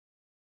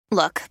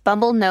Look,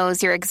 Bumble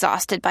knows you're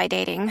exhausted by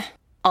dating.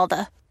 All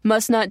the,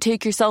 must not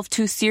take yourself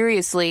too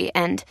seriously,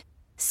 and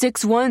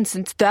 6'1"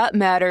 since that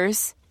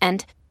matters.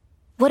 And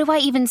what do I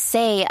even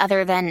say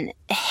other than,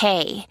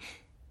 hey?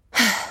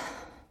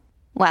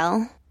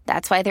 Well,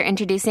 that's why they're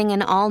introducing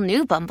an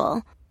all-new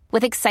Bumble,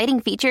 with exciting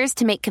features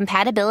to make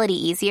compatibility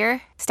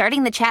easier,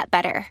 starting the chat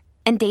better,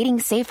 and dating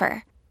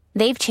safer.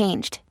 They've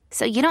changed,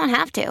 so you don't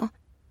have to.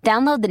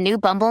 Download the new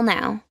Bumble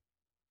now.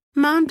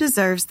 Mom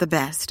deserves the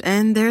best,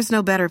 and there's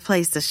no better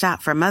place to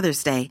shop for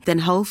Mother's Day than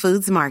Whole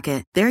Foods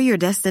Market. They're your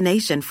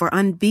destination for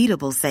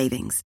unbeatable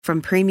savings, from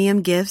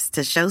premium gifts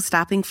to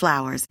show-stopping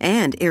flowers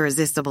and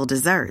irresistible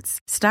desserts.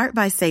 Start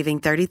by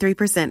saving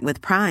 33%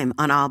 with Prime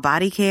on all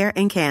body care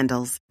and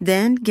candles.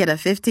 Then get a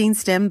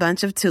 15-stem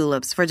bunch of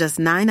tulips for just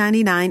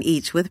 $9.99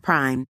 each with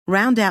Prime.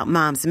 Round out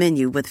Mom's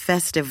menu with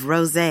festive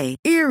rosé,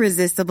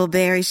 irresistible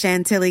berry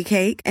chantilly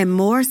cake, and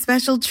more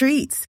special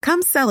treats.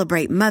 Come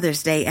celebrate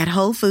Mother's Day at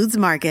Whole Foods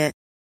Market.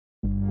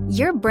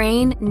 Your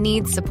brain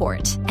needs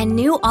support, and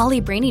new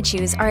Ollie Brainy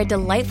Chews are a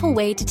delightful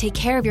way to take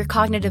care of your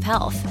cognitive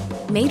health.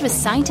 Made with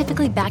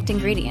scientifically backed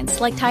ingredients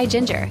like Thai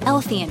ginger,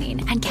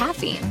 L-theanine, and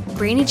caffeine,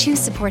 Brainy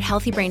Chews support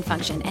healthy brain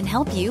function and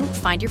help you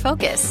find your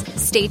focus,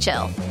 stay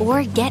chill,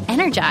 or get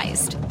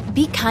energized.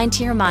 Be kind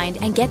to your mind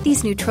and get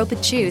these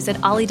nootropic chews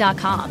at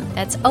ollie.com.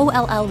 That's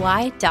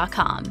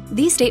OLLY.com.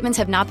 These statements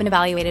have not been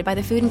evaluated by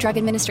the Food and Drug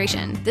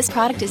Administration. This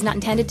product is not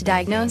intended to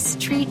diagnose,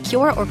 treat,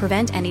 cure, or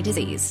prevent any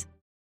disease.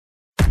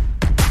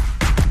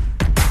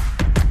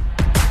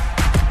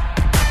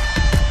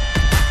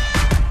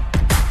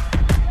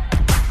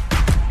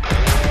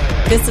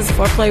 This is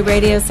Foreplay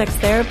Radio Sex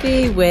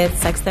Therapy with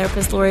sex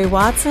therapist Lori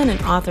Watson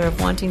and author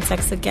of Wanting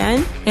Sex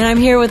Again. And I'm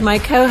here with my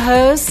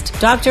co-host,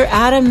 Dr.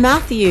 Adam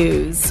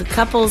Matthews, a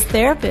couples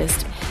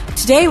therapist.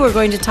 Today we're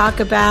going to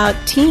talk about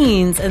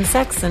teens and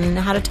sex and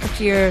how to talk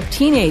to your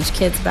teenage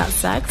kids about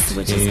sex,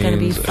 which is going to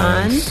be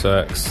fun. And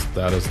sex,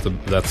 that's the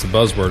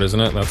buzzword, isn't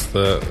it? That's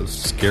the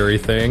scary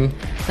thing.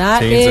 That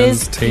teens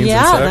is, and sex.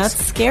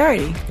 that's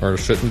scary. Or it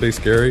shouldn't be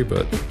scary,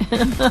 but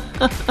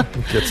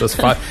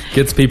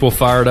gets people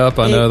fired up.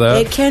 I know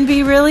that. It can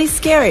be really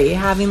scary,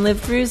 having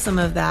lived through some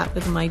of that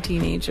with my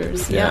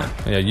teenagers. Yeah,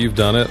 you've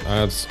done it.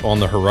 It's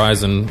on the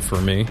horizon for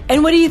me.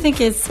 And what do you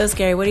think is so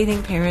scary? What do you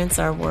think parents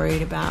are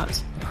worried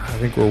about? I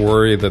think we're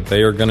worried that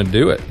they are going to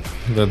do it.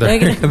 That they're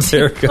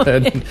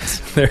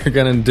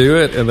going to do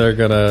it, and they're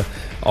going to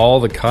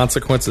all the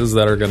consequences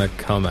that are going to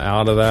come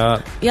out of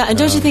that. Yeah, and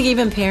don't you think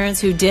even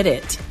parents who did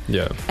it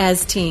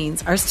as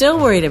teens are still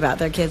worried about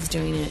their kids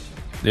doing it?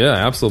 Yeah,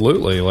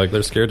 absolutely. Like,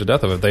 they're scared to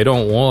death of it. They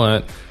don't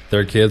want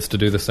their kids to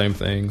do the same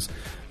things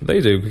they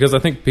do, because I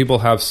think people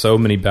have so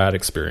many bad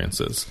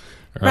experiences.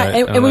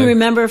 Right. And we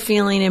remember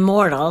feeling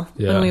immortal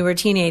when we were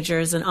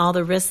teenagers and all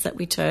the risks that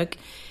we took.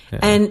 Yeah.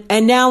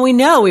 And now we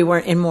know we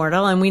weren't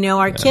immortal, and we know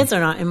our kids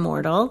are not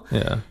immortal.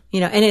 Yeah.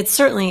 And it's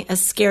certainly a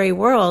scary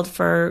world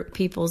for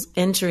people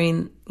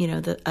entering,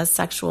 a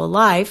sexual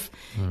life.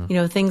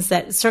 Things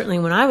that certainly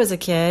when I was a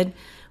kid,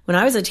 when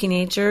I was a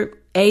teenager,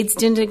 AIDS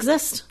didn't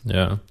exist.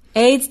 Yeah.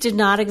 AIDS did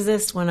not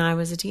exist when I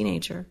was a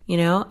teenager,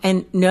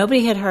 and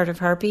nobody had heard of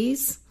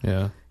herpes.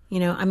 Yeah.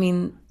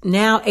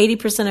 Now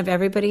 80% of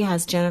everybody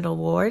has genital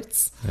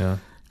warts. Yeah.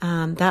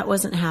 That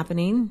wasn't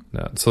happening.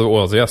 Yeah.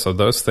 So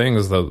those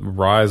things, the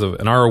rise of,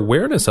 and our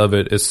awareness of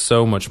it is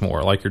so much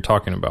more, like you're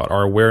talking about.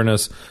 Our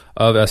awareness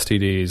of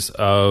STDs,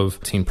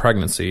 of teen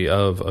pregnancy,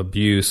 of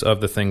abuse, of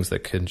the things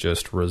that can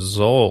just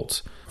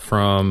result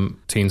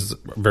from teens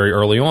very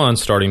early on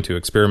starting to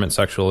experiment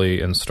sexually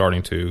and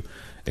starting to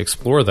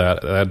explore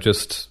that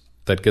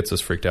gets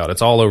us freaked out.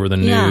 It's all over the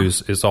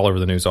news. It's all over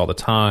the news all the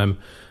time.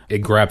 It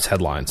grabs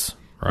headlines.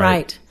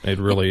 Right. It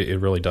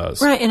really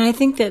does. Right. And I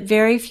think that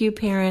very few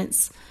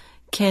parents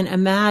can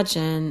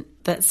imagine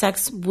that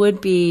sex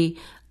would be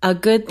a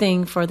good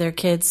thing for their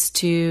kids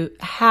to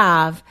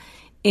have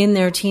in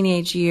their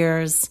teenage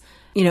years,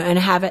 and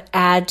have it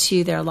add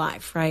to their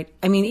life, right?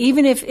 I mean,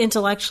 even if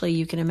intellectually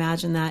you can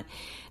imagine that,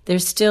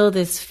 there's still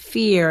this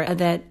fear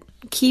that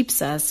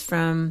keeps us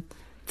from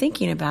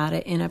thinking about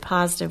it in a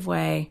positive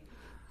way.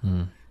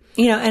 And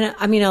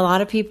I mean, a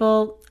lot of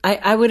people,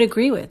 I would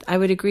agree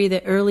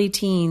that early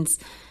teens,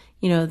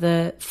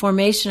 the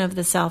formation of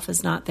the self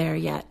is not there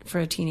yet for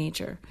a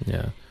teenager.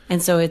 Yeah.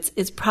 And so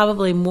it's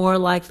probably more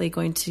likely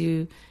going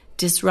to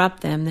disrupt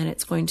them than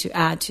it's going to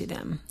add to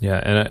them. Yeah.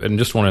 And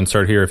just want to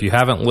insert here, if you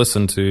haven't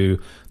listened to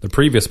the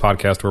previous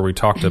podcast where we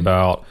talked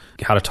about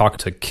how to talk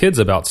to kids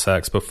about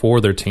sex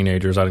before they're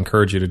teenagers, I'd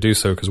encourage you to do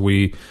so, because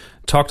we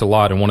talked a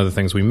lot, and one of the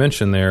things we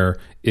mentioned there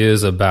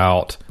is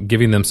about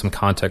giving them some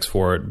context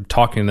for it,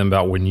 talking to them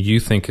about when you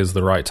think is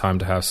the right time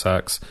to have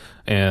sex.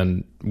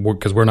 And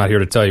because we're not here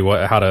to tell you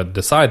how to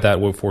decide that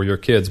for your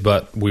kids,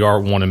 but we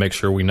want to make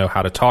sure we know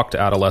how to talk to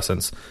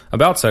adolescents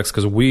about sex,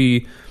 because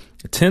we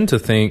tend to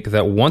think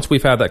that once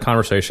we've had that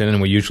conversation,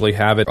 and we usually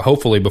have it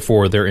hopefully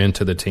before they're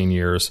into the teen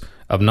years,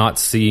 of not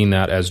seeing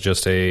that as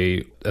just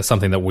as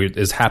something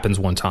that happens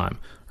one time.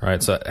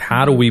 Right. So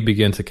how do we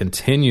begin to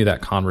continue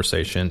that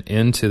conversation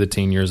into the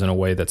teen years in a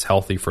way that's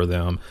healthy for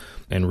them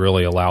and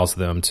really allows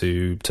them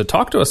to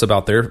talk to us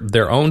about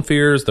their own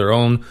fears, their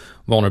own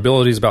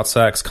vulnerabilities about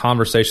sex?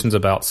 Conversations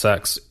about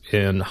sex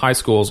in high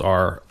schools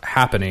are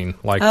happening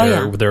like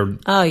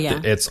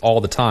it's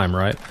all the time,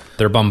 right?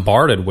 They're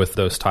bombarded with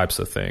those types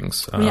of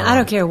things. I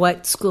don't care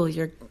what school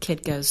your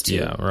kid goes to.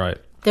 Yeah, right.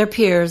 Their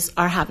peers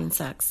are having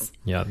sex.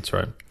 Yeah, that's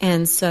right.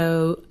 And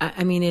so,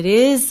 I mean, it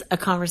is a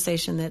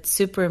conversation that's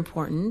super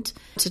important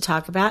to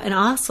talk about, and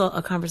also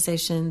a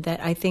conversation that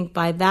I think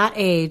by that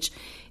age,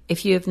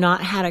 if you have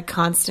not had a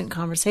constant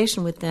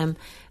conversation with them,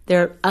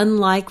 they're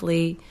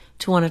unlikely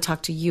to want to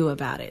talk to you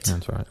about it.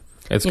 That's right.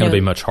 It's going to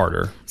be much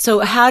harder. So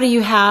how do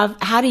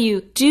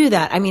you do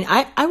that? I mean,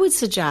 I would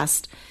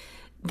suggest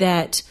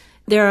that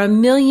there are a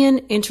million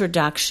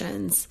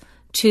introductions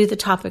to the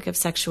topic of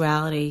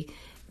sexuality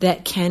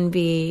that can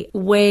be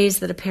ways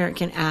that a parent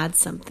can add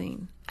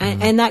something.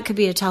 And that could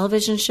be a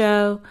television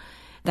show.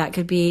 That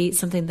could be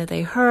something that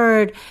they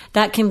heard.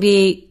 That can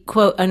be,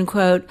 quote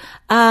unquote,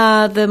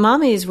 the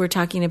mommies were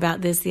talking about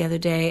this the other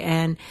day,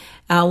 and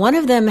one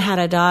of them had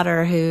a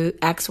daughter who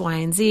X, Y,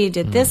 and Z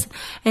did this.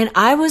 And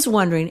I was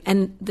wondering,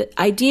 and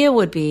the idea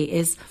would be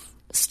is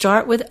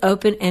start with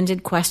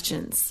open-ended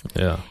questions.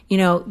 Yeah. You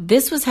know,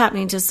 this was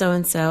happening to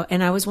so-and-so,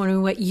 and I was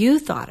wondering what you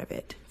thought of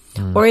it.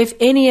 Or if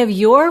any of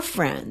your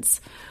friends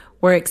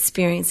were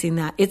experiencing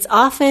that. It's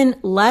often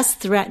less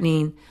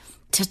threatening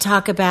to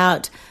talk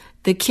about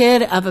the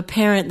kid of a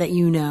parent that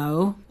you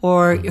know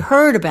or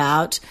heard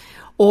about,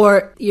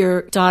 or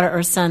your daughter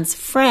or son's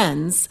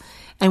friends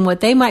and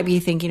what they might be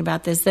thinking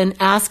about this, than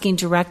asking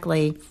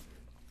directly,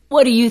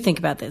 what do you think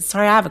about this?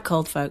 Sorry, I have a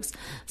cold, folks,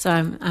 so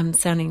I'm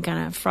sounding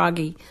kind of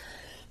froggy.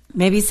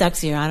 Maybe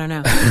sexier, I don't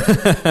know.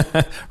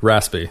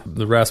 Raspy.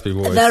 The raspy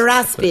voice. The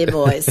raspy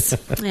voice.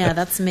 Yeah,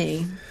 that's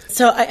me.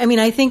 So, I mean,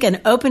 I think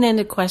an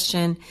open-ended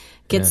question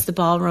gets the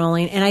ball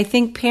rolling. And I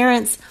think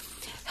parents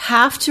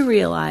have to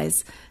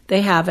realize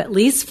they have at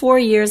least 4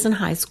 years in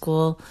high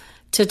school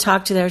to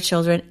talk to their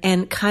children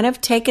and kind of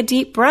take a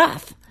deep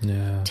breath.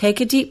 Yeah. Take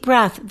a deep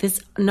breath.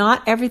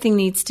 Not everything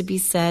needs to be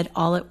said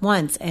all at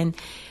once. And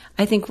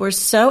I think we're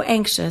so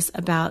anxious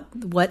about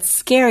what's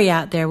scary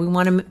out there. We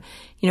want to,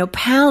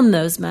 pound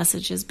those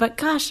messages. But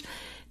gosh,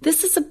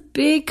 this is a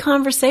big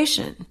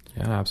conversation.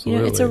 Yeah,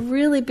 absolutely. It's a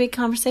really big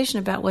conversation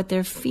about what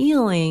they're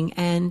feeling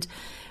and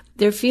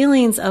their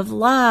feelings of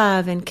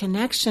love and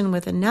connection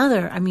with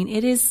another. I mean,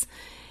 it is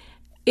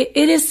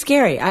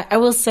scary. I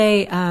will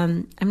say,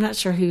 I'm not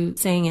sure who's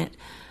saying it,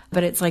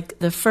 but it's like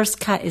the first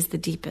cut is the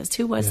deepest.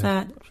 Who was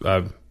that?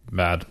 I'm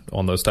mad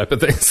on those type of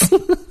things.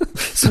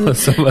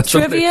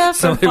 Trivia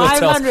for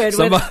 500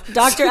 with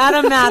Dr.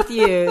 Adam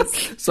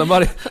Matthews.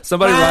 Somebody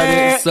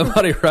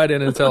write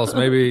in and tell us.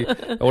 Maybe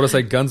I want to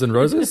say Guns N'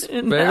 Roses.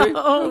 Maybe?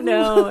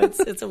 No,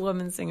 it's a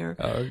woman singer.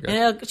 Oh, okay.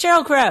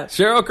 Sheryl Crow.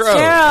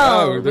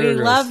 Sheryl, we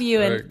love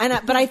you.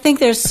 But I think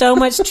there's so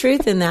much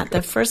truth in that.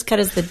 The first cut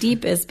is the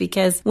deepest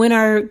because when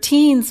our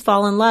teens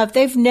fall in love,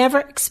 they've never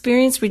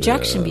experienced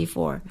rejection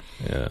before.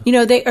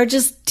 Yeah. They are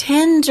just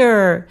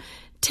tender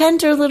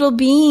little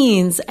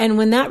beings. And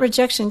when that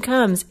rejection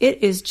comes,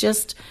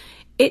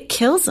 it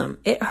kills them.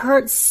 It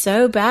hurts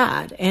so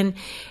bad. And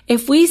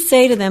if we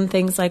say to them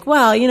things like,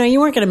 well, you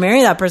weren't going to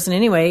marry that person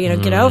anyway,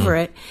 get over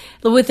it,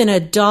 with an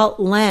adult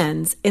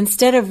lens,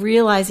 instead of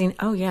realizing,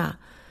 oh yeah,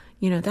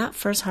 that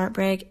first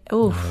heartbreak,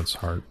 that's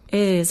hard. It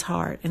is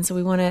hard. And so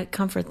we want to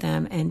comfort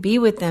them and be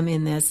with them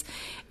in this.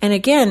 And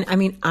again, I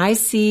mean, I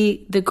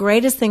see the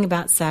greatest thing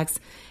about sex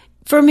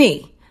for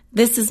me.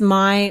 This is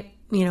my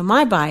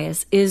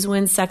bias is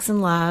when sex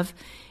and love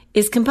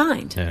is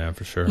combined. Yeah,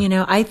 for sure.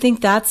 I think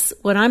that's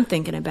what I'm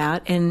thinking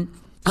about. And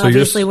so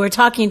obviously we're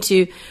talking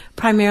to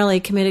primarily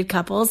committed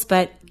couples,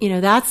 but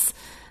that's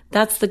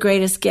the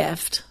greatest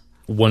gift.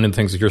 One of the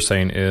things that you're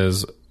saying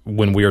is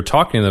when we are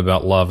talking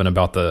about love and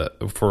about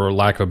for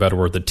lack of a better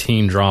word, the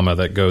teen drama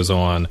that goes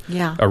on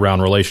around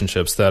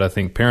relationships, that I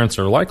think parents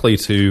are likely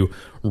to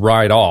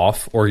write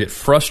off or get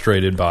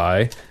frustrated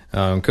by.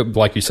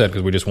 Like you said,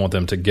 because we just want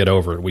them to get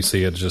over it. We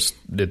see it's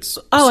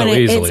so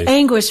easily. It's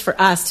anguish for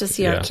us to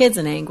see our kids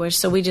in anguish.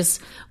 So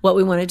what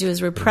we want to do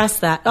is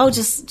repress that. Oh,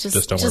 just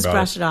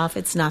brush it off.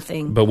 It's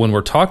nothing. But when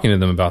we're talking to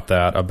them about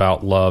that,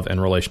 about love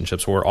and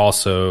relationships,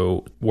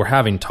 we're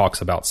having talks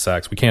about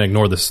sex. We can't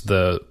ignore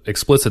the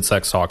explicit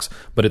sex talks,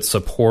 but it's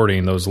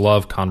supporting those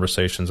love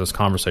conversations, those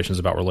conversations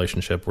about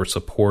relationship. We're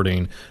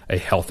supporting a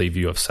healthy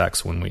view of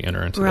sex when we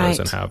enter into those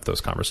and have those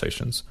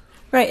conversations.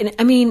 Right. And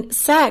I mean,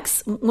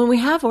 sex, when we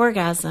have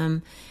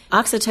orgasm,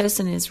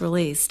 oxytocin is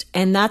released,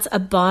 and that's a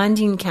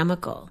bonding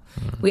chemical.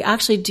 We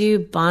actually do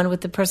bond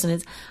with the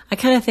person. I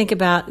kind of think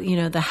about, the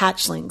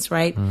hatchlings,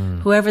 right?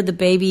 Whoever the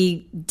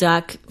baby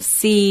duck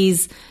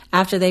sees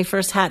after they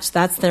first hatch,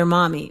 that's their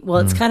mommy. Well,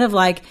 it's kind of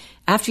like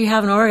after you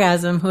have an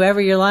orgasm, whoever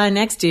you're lying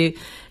next to,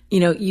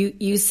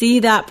 you see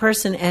that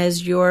person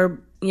as your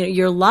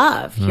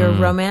love, your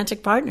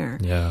romantic partner.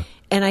 Yeah.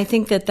 And I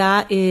think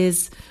that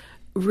is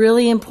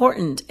really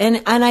important.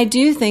 And I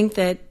do think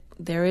that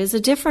there is a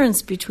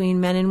difference between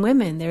men and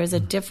women. There is a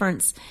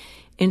difference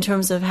in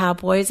terms of how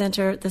boys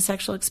enter the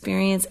sexual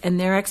experience and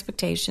their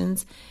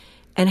expectations,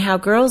 and how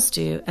girls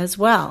do as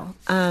well.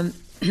 I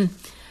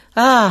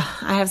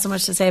have so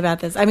much to say about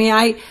this. I mean,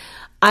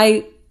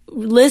 I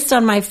list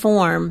on my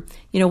form,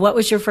 what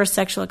was your first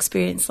sexual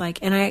experience like?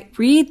 And I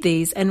read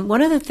these, and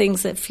one of the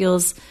things that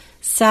feels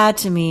sad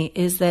to me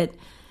is that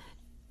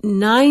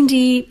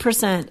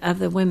 90% of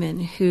the women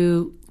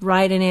who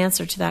write an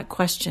answer to that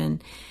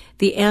question,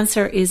 the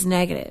answer is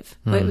negative.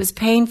 It was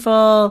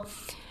painful.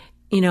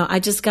 I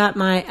just got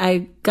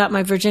my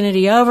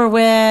virginity over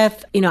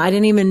with. I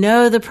didn't even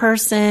know the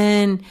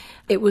person.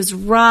 It was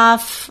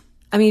rough.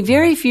 I mean,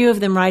 very few of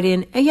them write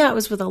in, it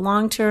was with a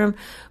long-term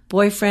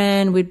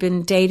boyfriend. We'd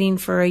been dating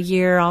for a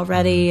year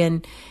already,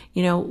 and,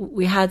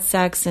 we had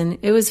sex, and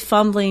it was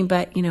fumbling,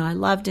 but, I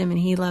loved him and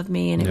he loved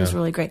me, and it was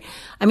really great.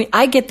 I mean,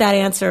 I get that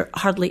answer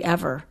hardly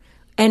ever.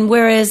 And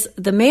whereas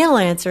the male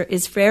answer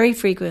is very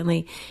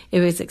frequently,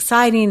 it was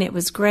exciting, it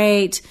was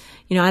great.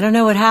 I don't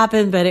know what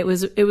happened, but it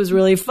was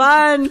really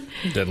fun.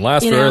 Didn't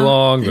last very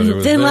long, but it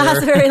was didn't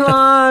last very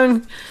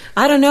long.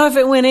 I don't know if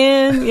it went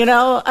in,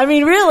 I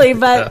mean, really,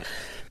 but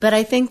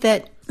I think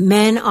that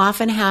men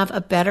often have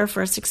a better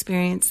first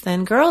experience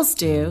than girls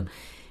do.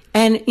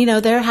 And,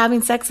 they're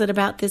having sex at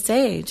about this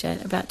age,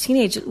 at about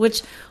teenage,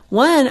 which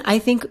I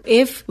think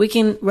if we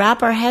can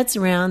wrap our heads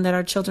around that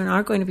our children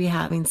are going to be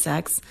having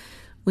sex,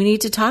 we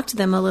need to talk to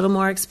them a little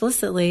more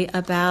explicitly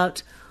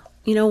about,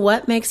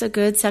 what makes a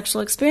good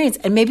sexual experience.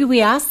 And maybe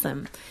we ask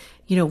them,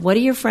 what do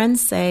your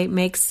friends say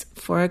makes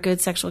for a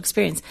good sexual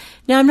experience?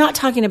 Now, I'm not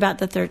talking about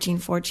the 13,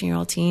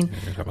 14-year-old teen.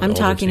 I'm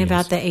talking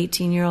about the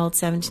 18-year-old,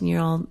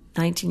 17-year-old,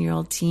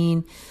 19-year-old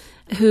teen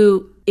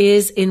who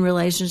is in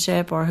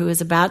relationship, or who is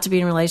about to be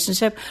in a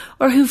relationship,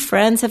 or who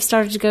friends have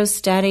started to go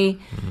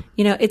steady.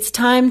 It's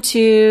time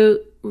to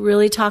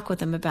really talk with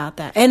them about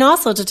that. And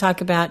also to talk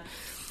about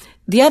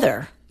the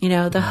other,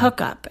 the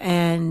hookup,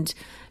 and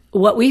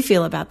what we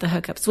feel about the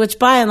hookups, which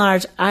by and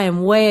large, I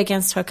am way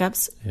against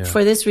hookups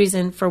for this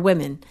reason for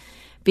women,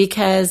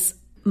 because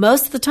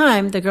most of the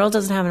time the girl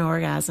doesn't have an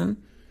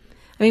orgasm.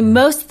 I mean,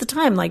 most of the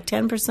time, like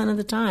 10% of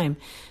the time,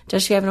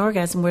 does she have an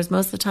orgasm, whereas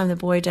most of the time the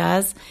boy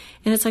does.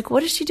 And it's like,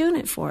 what is she doing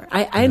it for?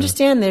 I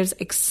understand there's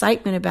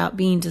excitement about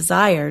being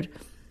desired,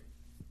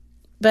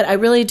 but I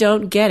really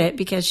don't get it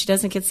because she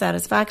doesn't get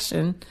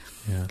satisfaction.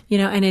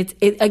 And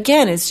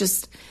it's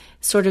just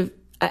sort of,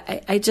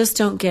 I just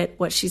don't get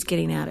what she's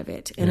getting out of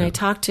it. And I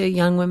talk to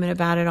young women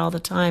about it all the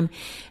time.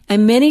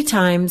 And many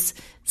times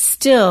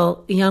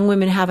still young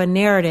women have a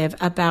narrative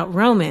about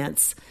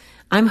romance.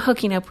 I'm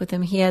hooking up with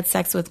him. He had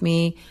sex with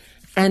me,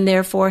 and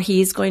therefore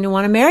he's going to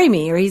want to marry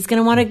me, or he's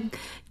going to want to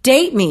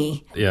date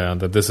me. Yeah,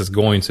 that this is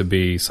going to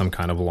be some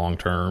kind of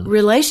long-term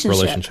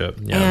relationship.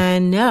 Yeah.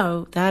 And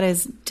no, that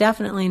is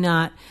definitely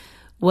not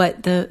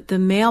what the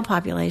male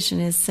population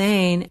is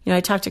saying.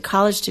 I talk to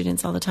college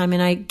students all the time,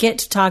 and I get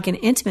to talk in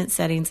intimate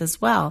settings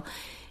as well.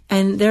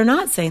 And they're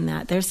not saying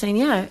that. They're saying,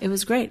 yeah, it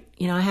was great.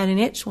 I had an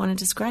itch, wanted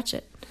to scratch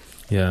it.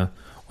 Yeah.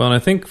 Well, and I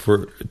think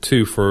for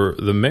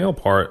the male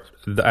part,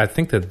 I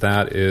think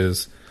that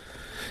is,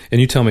 and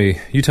you tell me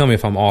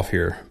if I'm off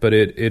here, but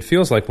it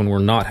feels like when we're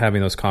not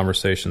having those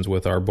conversations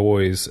with our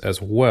boys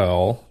as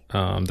well,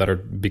 that are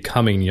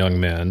becoming young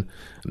men,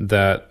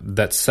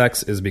 that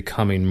sex is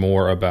becoming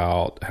more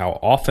about how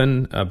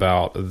often,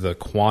 about the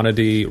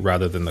quantity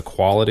rather than the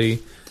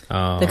quality.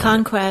 The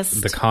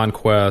conquest,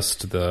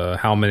 the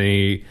how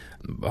many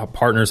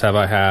partners have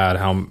I had,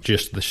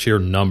 just the sheer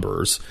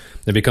numbers.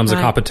 It becomes a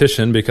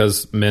competition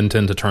because men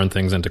tend to turn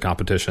things into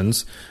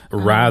competitions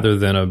rather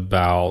than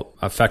about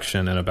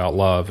affection and about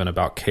love and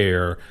about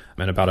care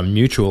and about a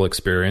mutual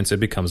experience.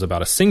 It becomes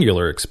about a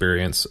singular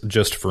experience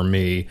just for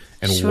me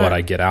and what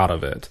I get out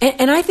of it.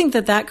 And I think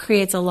that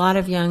creates a lot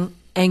of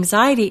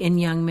anxiety in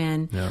young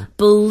men,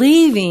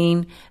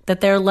 believing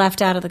that they're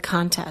left out of the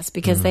contest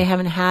because they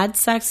haven't had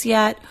sex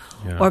yet,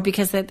 or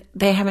because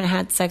they haven't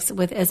had sex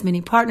with as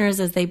many partners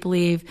as they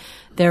believe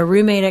their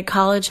roommate at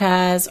college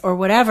has, or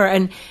whatever.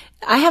 And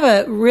I have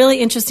a really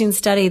interesting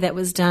study that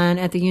was done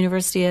at the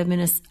University of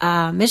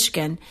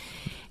Michigan.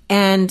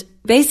 And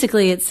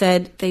basically it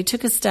said they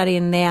took a study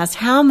and they asked,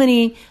 how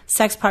many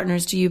sex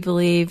partners do you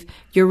believe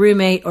your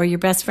roommate or your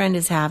best friend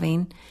is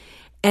having?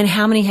 And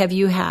how many have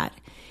you had?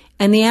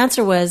 And the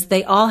answer was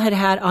they all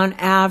had on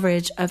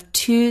average of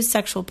 2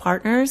 sexual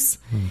partners,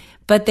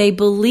 but they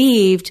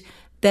believed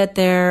that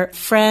their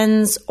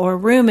friends or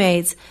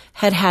roommates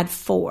had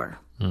 4.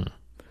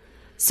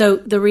 So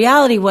the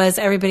reality was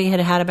everybody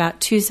had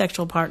about 2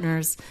 sexual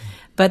partners,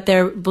 but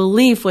their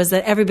belief was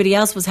that everybody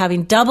else was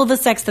having double the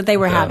sex that they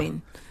were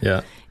having.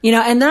 Yeah.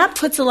 And that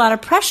puts a lot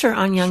of pressure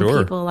on young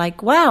people.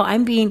 Like, wow,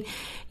 I'm being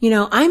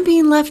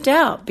left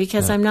out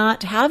because I'm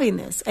not having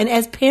this. And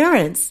as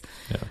parents,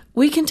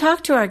 we can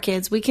talk to our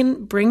kids. We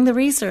can bring the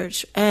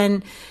research,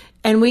 and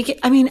we can.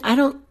 I mean, I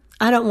don't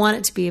want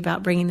it to be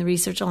about bringing the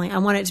research only. I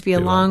want it to be a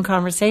long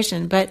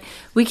conversation, but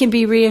we can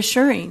be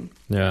reassuring.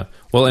 Yeah.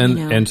 Well,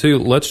 and two,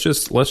 let's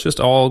just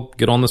all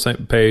get on the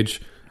same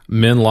page.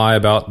 men lie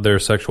about their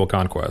sexual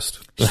conquest.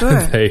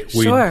 Sure.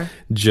 We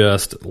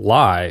just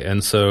lie.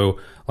 And so,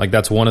 like,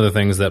 that's one of the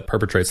things that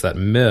perpetrates that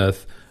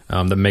myth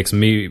that makes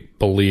me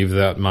believe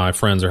that my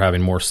friends are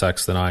having more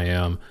sex than I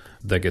am,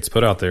 that gets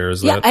put out there,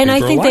 is that and I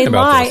people think are lying they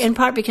about lie this. in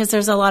part because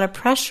there's a lot of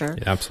pressure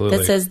Absolutely.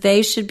 that says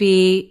they should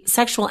be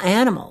sexual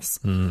animals,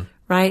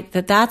 right?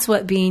 That's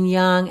what being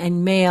young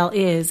and male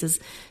is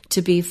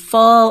to be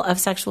full of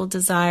sexual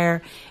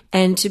desire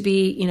and to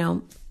be,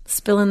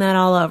 spilling that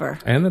all over.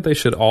 And that they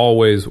should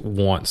always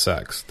want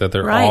sex, that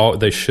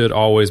they should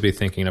always be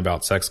thinking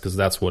about sex, because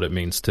that's what it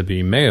means to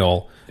be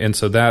male. And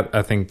so that,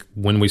 I think,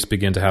 when we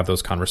begin to have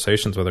those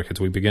conversations with our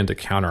kids, we begin to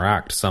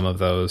counteract some of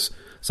those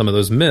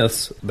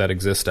myths that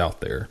exist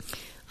out there.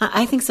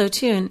 I think so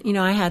too. And,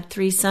 I had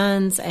 3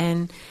 sons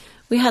and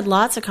we had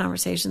lots of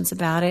conversations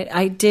about it.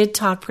 I did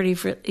talk pretty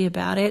freely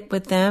about it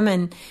with them.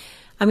 And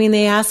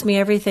they asked me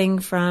everything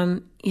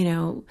from,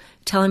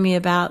 telling me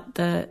about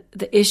the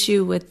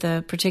issue with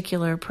the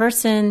particular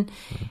person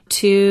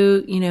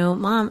to,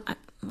 Mom,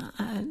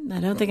 I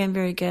don't think I'm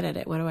very good at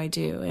it. What do I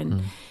do?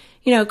 And,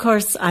 of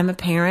course, I'm a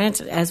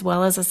parent as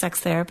well as a sex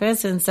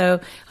therapist. And so,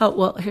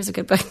 here's a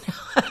good book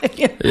now.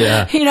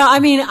 Yeah.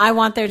 I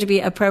want there to be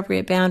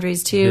appropriate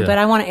boundaries too, but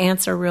I want to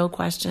answer real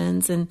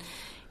questions. And,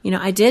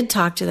 I did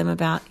talk to them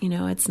about,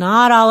 it's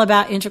not all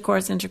about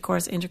intercourse.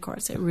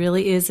 It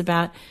really is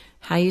about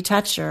how you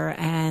touch her,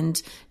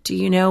 and do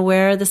you know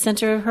where the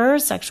center of her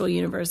sexual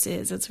universe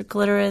is? It's her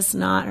clitoris,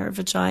 not her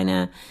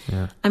vagina.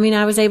 Yeah.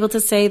 I was able to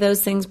say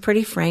those things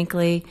pretty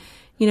frankly,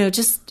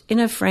 just in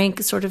a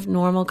frank, sort of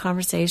normal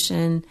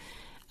conversation.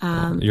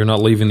 You're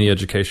not leaving the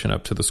education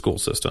up to the school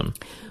system.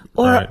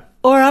 Or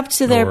up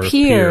to their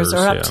peers,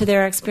 or up to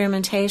their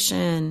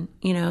experimentation,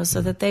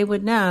 so that they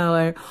would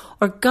know,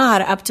 or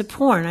God, up to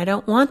porn. I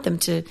don't want them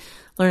to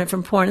learn it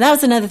from porn. That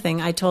was another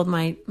thing I told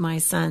my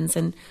sons,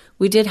 and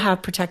we did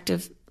have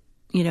protective,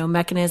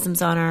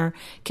 mechanisms on our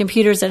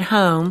computers at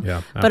home.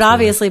 Yeah, but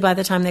obviously by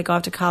the time they go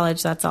off to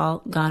college, that's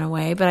all gone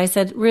away. But I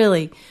said,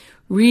 really,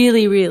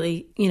 really,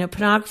 really,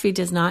 pornography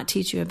does not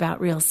teach you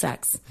about real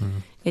sex. Mm-hmm.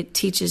 It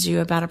teaches you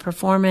about a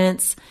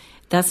performance.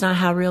 That's not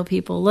how real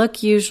people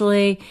look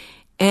usually.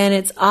 And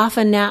it's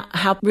often not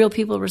how real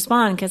people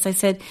respond, because I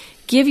said,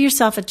 give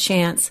yourself a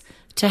chance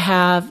to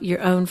have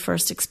your own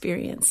first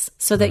experience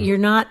so that you're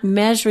not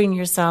measuring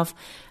yourself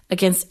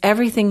against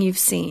everything you've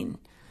seen.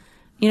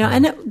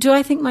 And do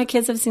I think my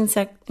kids have seen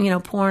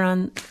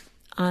porn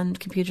on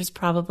computers?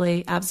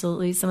 Probably.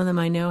 Absolutely. Some of them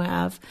I know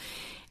have.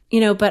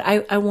 But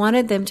I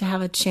wanted them to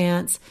have a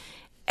chance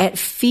at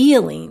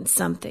feeling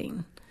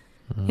something.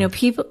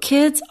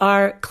 Kids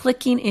are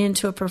clicking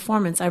into a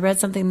performance. I read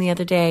something the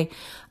other day.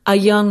 A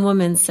young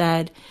woman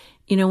said,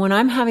 when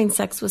I'm having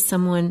sex with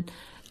someone,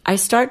 I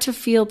start to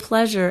feel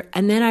pleasure,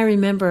 and then I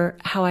remember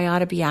how I ought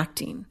to be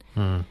acting.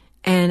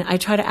 And I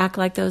try to act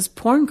like those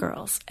porn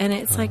girls. And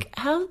it's like,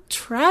 how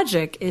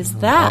tragic is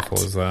that? How awful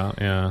is that?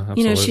 Yeah,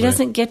 absolutely. She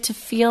doesn't get to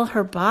feel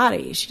her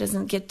body. She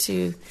doesn't get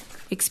to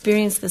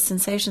experience the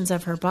sensations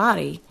of her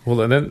body.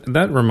 Well,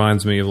 that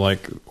reminds me of,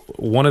 like,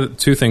 one of the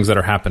 2 things that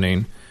are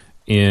happening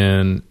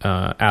in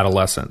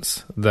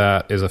adolescence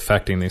that is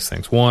affecting these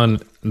things. One,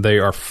 they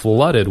are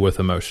flooded with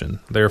emotion.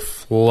 They're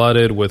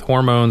flooded with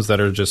hormones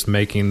that are just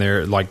making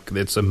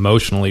it's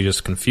emotionally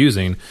just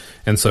confusing.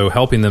 And so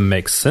helping them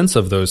make sense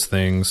of those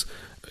things,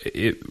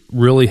 it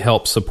really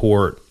helps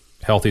support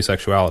healthy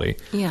sexuality.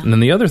 Yeah. And then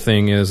the other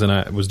thing is, and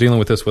I was dealing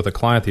with this with a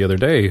client the other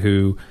day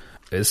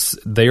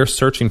they are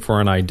searching for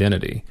an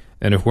identity.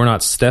 And if we're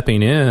not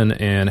stepping in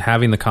and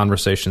having the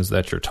conversations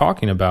that you're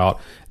talking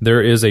about,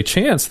 there is a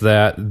chance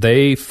that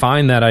they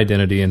find that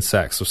identity in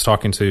sex. I was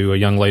talking to a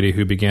young lady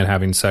who began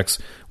having sex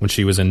when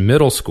she was in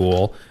middle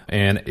school,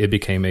 and it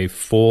became a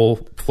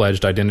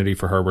full-fledged identity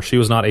for her, where she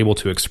was not able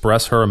to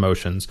express her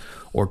emotions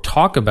or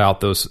talk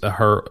about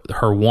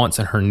her wants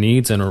and her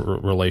needs in a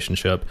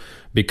relationship,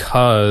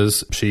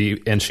 because she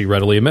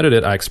readily admitted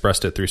it, I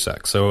expressed it through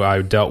sex. So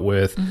I dealt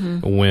with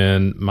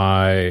when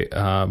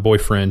my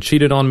boyfriend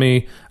cheated on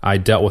me, I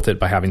dealt with it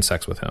by having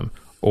sex with him,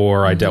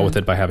 or I dealt with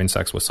it by having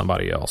sex with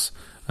somebody else.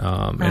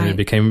 And it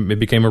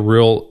became a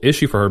real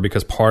issue for her,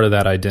 because part of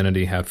that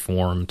identity had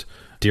formed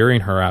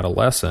during her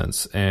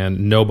adolescence,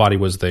 and nobody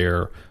was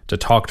there to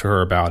talk to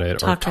her about it,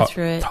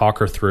 talk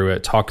her through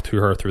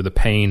the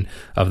pain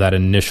of that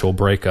initial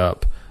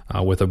breakup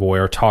with a boy,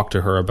 or talk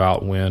to her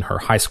about when her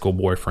high school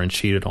boyfriend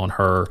cheated on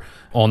her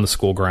on the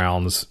school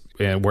grounds,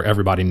 and where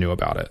everybody knew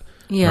about it.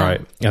 Yeah.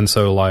 Right. And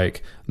so,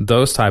 like,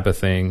 those type of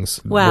things,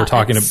 we're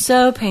talking about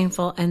so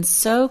painful and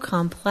so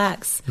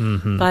complex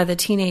by the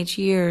teenage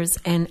years,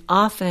 and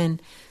often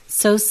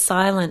so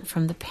silent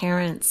from the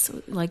parents,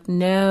 like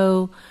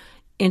no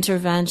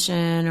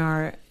intervention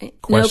or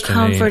no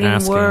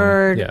comforting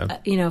word,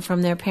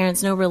 from their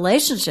parents, no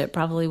relationship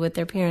probably with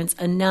their parents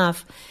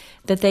enough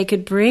that they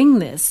could bring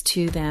this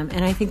to them.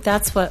 And I think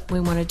that's what we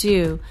want to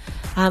do.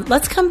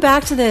 Let's come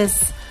back to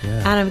this,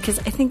 Adam, because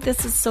I think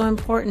this is so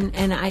important.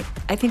 And I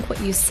think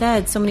what you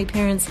said, so many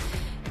parents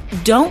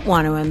don't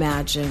want to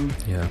imagine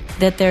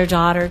that their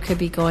daughter could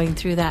be going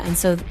through that. And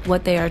so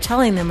what they are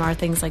telling them are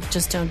things like,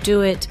 just don't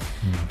do it,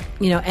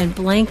 and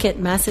blanket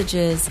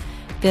messages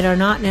that are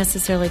not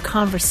necessarily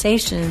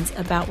conversations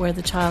about where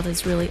the child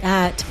is really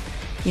at.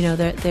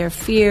 Their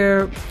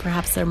fear,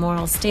 perhaps their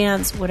moral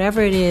stance,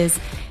 whatever it is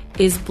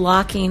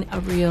blocking a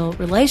real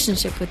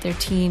relationship with their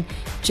teen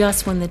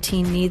just when the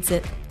teen needs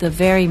it the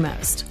very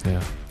most.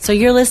 Yeah. So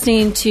you're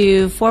listening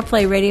to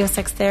Foreplay Radio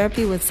Sex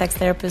Therapy with sex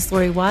therapist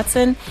Lori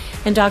Watson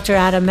and Dr.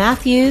 Adam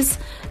Matthews,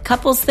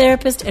 couples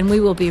therapist, and we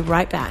will be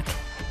right back.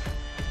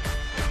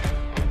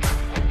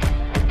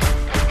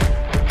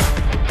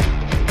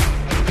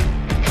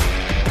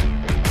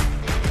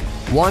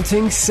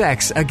 Wanting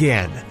sex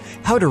again.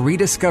 How to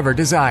rediscover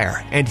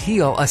desire and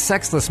heal a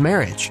sexless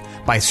marriage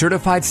by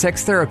certified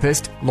sex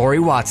therapist Lori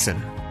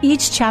Watson.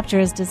 Each chapter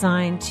is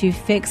designed to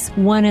fix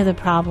one of the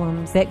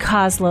problems that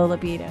cause low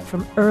libido,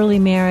 from early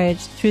marriage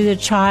through the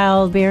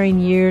childbearing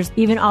years,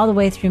 even all the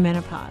way through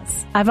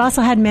menopause. I've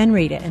also had men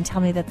read it and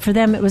tell me that for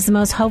them it was the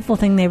most hopeful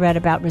thing they read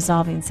about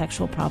resolving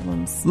sexual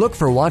problems. Look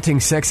for Wanting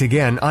Sex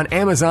Again on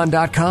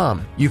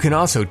Amazon.com. You can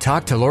also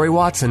talk to Lori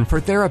Watson for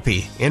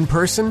therapy in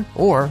person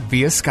or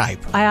via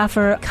Skype. I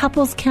offer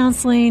couples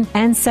counseling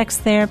and sex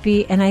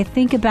therapy, and I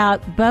think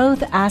about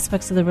both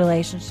aspects of the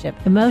relationship,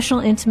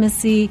 emotional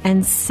intimacy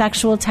and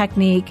sexual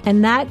technique,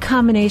 and that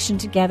combination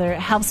together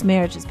helps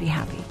marriages be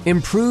happy.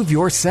 Improve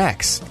your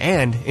sex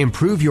and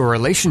improve your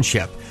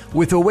relationship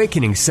with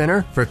Awakening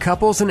Center for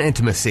Couples and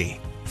Intimacy.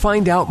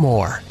 Find out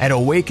more at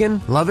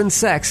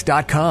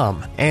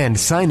awakenloveandsex.com and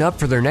sign up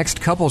for their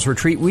next couples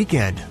retreat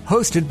weekend,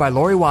 hosted by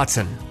Lori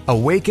Watson.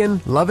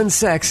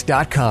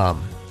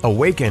 awakenloveandsex.com.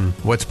 Awaken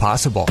what's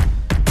possible.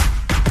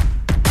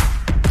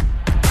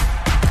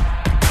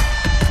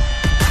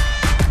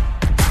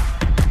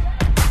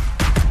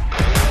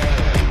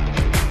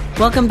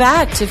 Welcome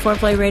back to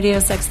Foreplay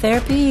Radio Sex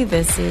Therapy.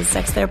 This is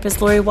sex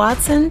therapist Lori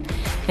Watson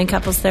and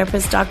couples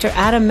therapist Dr.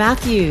 Adam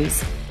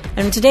Matthews.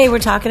 And today we're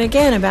talking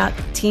again about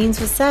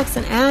teens with sex.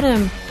 And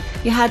Adam,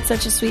 you had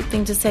such a sweet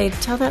thing to say.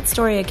 Tell that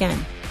story again.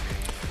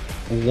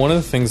 One of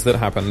the things that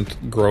happened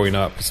growing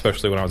up,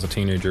 especially when I was a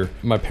teenager,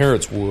 my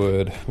parents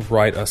would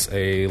write us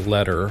a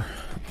letter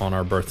on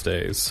our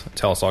birthdays,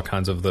 tell us all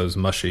kinds of those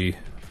mushy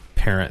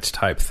parent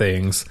type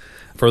things.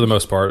 For the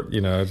most part,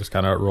 I just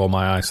kind of roll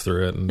my eyes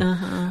through it.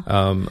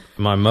 And,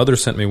 my mother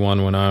sent me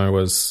one when I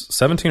was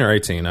 17 or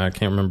 18. I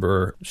can't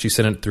remember. She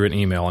sent it through an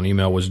email, and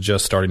email was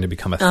just starting to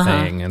become a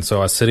thing. And so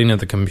I was sitting at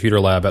the computer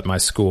lab at my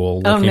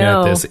school looking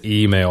at this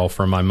email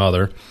from my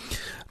mother.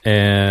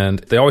 And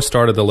they always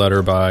started the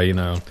letter by,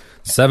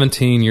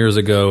 17 years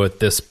ago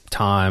at this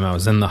time, I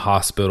was in the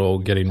hospital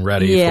getting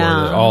ready for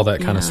all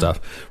that kind of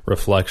stuff,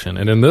 reflection.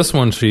 And in this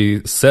one,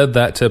 she said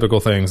that typical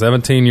thing.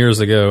 17 years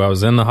ago, I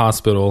was in the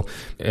hospital,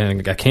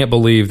 and I can't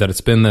believe that it's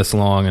been this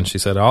long. And she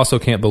said, I also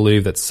can't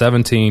believe that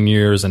 17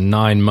 years and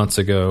 9 months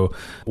ago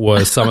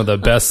was some of the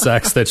best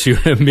sex that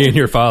me and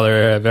your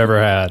father have ever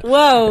had.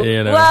 Whoa,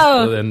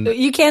 whoa. And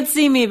you can't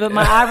see me, but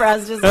my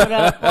eyebrows just went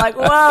up like,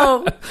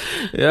 whoa.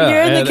 Yeah,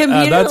 you're in the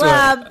computer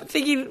lab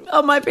thinking,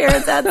 oh, my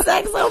parents had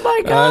sex. Oh,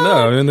 my God. I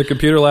know. I'm in the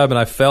computer lab, and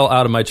I fell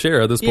out of my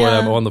chair. At this point,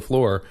 I'm on the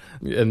floor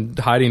and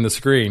hiding the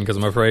screen because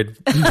I'm afraid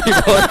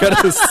people are going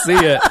to see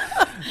it.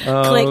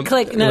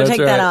 Click. No, take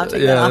that off.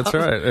 That's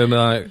right. And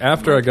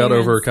after I got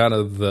over kind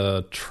of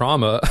the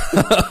trauma,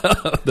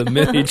 the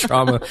mini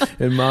trauma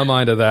in my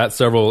mind of that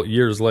several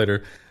years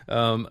later,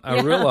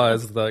 I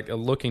realized,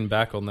 looking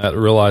back on that,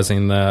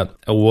 realizing that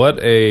what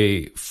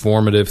a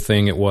formative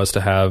thing it was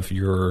to have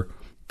your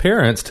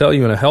parents tell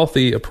you in a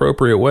healthy,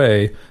 appropriate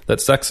way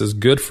that sex is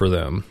good for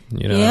them.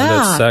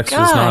 That sex is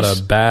not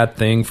a bad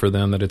thing for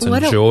them, that it's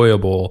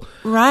enjoyable.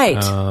 Right.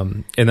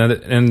 And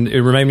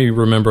it made me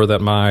remember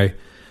that my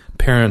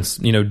parents,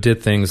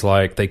 did things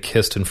like they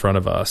kissed in front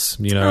of us,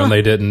 and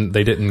they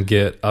didn't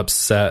get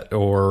upset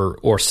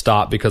or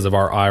stop because of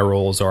our eye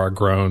rolls or our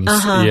groans,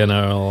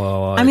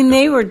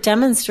 they were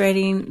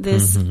demonstrating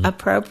this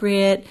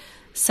appropriate,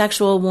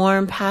 sexual,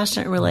 warm,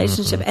 passionate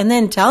relationship and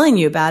then telling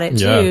you about it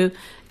too.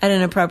 At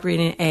an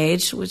appropriate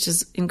age, which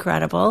is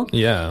incredible.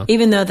 Yeah.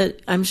 Even though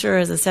that I'm sure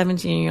as a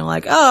 17, you're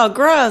like, oh,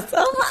 gross.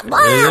 Oh,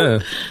 blah. Yeah.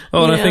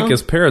 Oh, and I think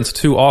as parents,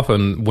 too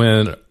often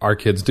when our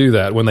kids do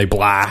that, when they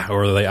blah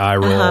or they eye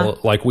roll,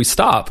 we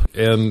stop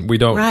and we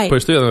don't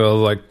push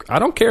through. They're I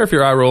don't care if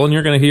you're eye rolling,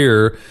 you're going to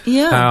hear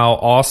how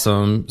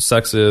awesome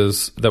sex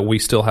is, that we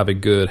still have a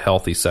good,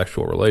 healthy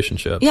sexual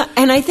relationship. Yeah.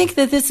 And I think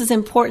that this is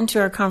important to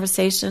our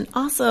conversation.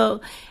 Also,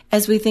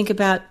 as we think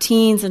about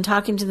teens and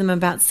talking to them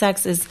about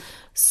sex, is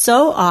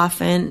so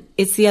often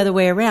it's the other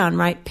way around,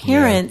 right?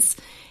 Parents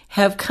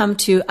have come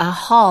to a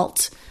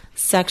halt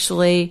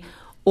sexually,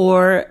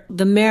 or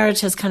the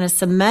marriage has kind of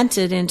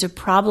cemented into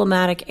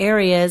problematic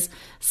areas,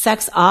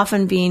 sex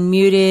often being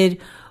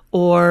muted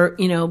or,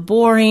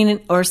 boring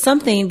or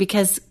something,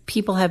 because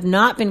people have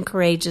not been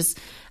courageous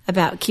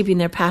about keeping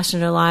their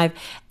passion alive.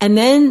 And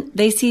then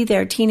they see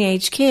their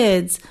teenage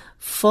kids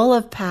full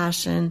of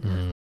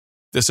passion.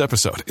 This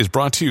episode is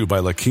brought to you by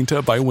La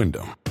Quinta by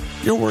Wyndham.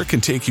 Your work can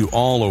take you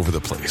all over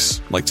the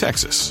place, like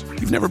Texas.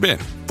 You've never been,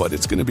 but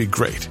it's going to be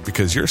great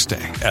because you're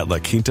staying at La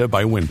Quinta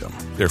by Wyndham.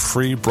 Their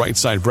free Bright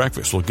Side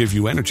breakfast will give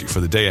you energy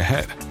for the day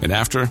ahead. And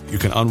after, you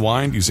can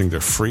unwind using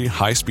their free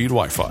high-speed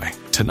Wi-Fi.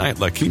 Tonight,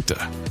 La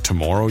Quinta.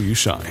 Tomorrow, you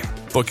shine.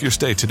 Book your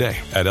stay today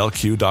at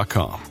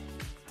LQ.com.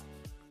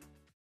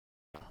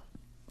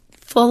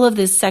 Full of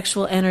this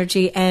sexual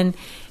energy, and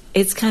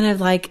it's kind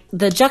of like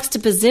the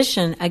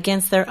juxtaposition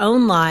against their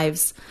own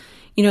lives.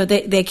 You know,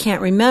 they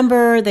can't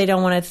remember. They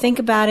don't want to think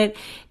about it.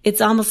 It's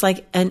almost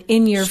like an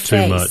in your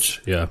face. Too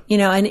much, yeah. You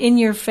know, an in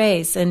your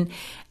face. And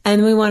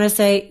we want to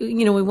say,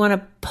 you know, we want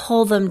to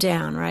pull them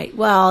down, right?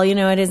 Well, you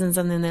know, it isn't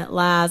something that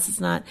lasts. It's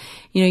not,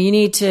 you know, you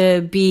need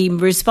to be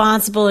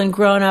responsible and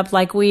grown up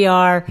like we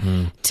are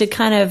to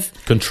kind of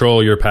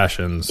control your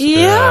passions.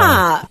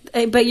 Yeah.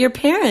 But your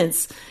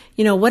parents,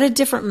 you know, what a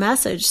different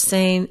message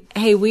saying,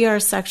 hey, we are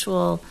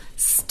sexual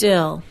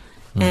still.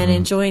 And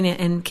enjoying it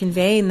and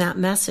conveying that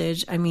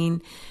message. I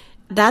mean,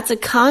 that's a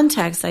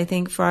context, I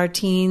think, for our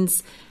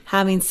teens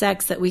having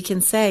sex that we can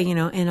say, you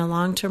know, in a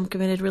long-term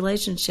committed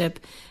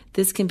relationship,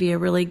 this can be a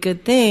really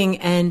good thing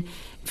and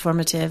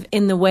formative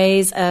in the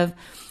ways of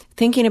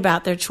thinking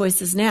about their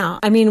choices now.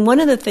 I mean, one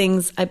of the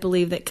things I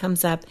believe that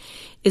comes up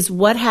is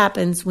what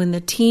happens when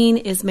the teen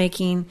is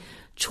making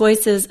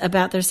choices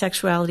about their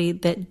sexuality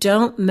that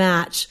don't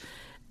match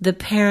the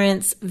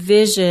parent's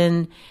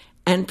vision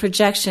and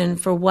projection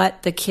for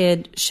what the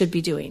kid should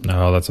be doing.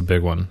 Oh, that's a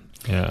big one.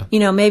 Yeah. You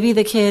know, maybe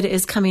the kid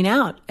is coming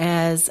out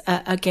as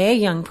a gay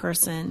young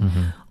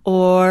person,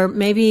 or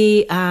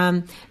maybe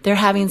they're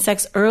having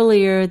sex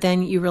earlier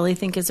than you really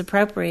think is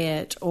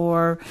appropriate,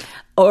 or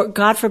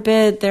God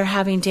forbid, they're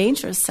having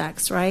dangerous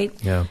sex, right?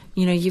 Yeah.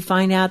 You know, you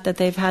find out that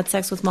they've had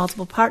sex with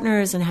multiple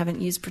partners and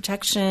haven't used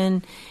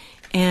protection.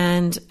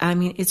 And I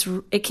mean,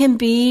 it can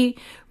be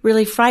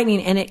really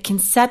frightening, and it can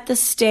set the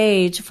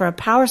stage for a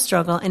power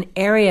struggle, an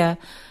area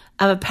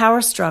of a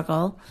power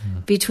struggle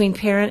between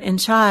parent and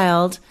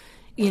child.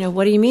 You know,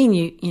 what do you mean?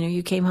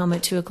 You came home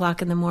at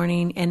 2:00 in the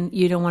morning and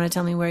you don't want to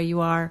tell me where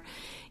you are.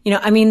 You know,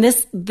 I mean,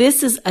 this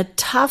is a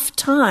tough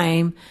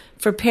time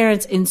for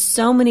parents in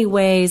so many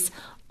ways.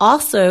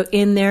 Also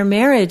in their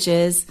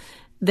marriages,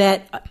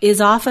 that is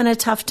often a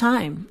tough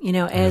time. You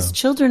know, as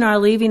children are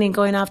leaving and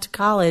going off to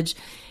college,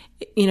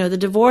 you know, the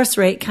divorce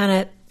rate kind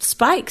of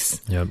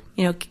spikes. Yep.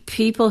 You know,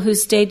 people who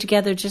stayed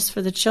together just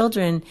for the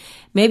children,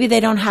 maybe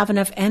they don't have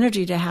enough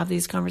energy to have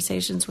these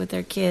conversations with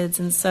their kids,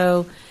 and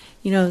so,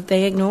 you know,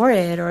 they ignore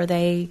it, or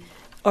they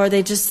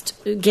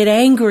just get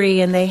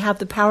angry and they have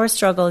the power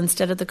struggle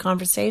instead of the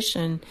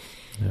conversation.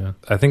 Yeah.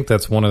 I think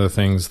that's one of the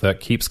things that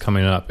keeps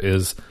coming up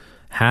is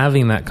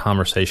having that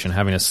conversation,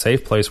 having a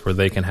safe place where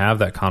they can have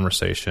that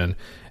conversation,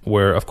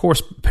 where, of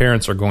course,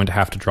 parents are going to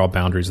have to draw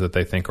boundaries that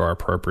they think are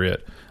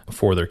appropriate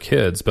for their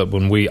kids. But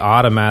when we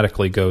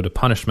automatically go to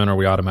punishment, or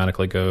we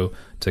automatically go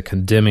to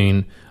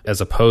condemning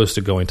as opposed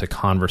to going to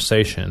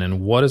conversation,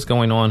 and what is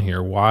going on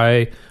here?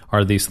 Why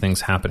are these things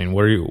happening?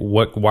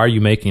 Why are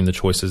you making the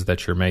choices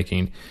that you're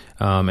making?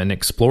 And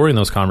exploring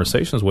those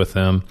conversations with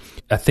them,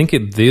 I think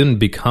it then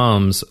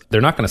becomes, they're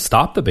not going to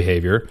stop the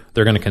behavior.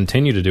 They're going to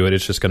continue to do it.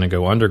 It's just going to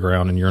go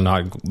underground, and we're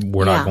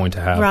not going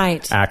to have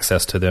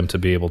access to them to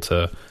be able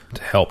to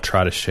help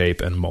try to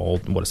shape and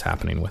mold what is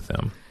happening with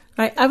them.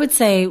 Right. I would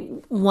say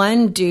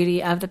one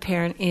duty of the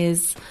parent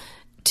is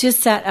to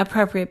set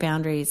appropriate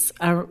boundaries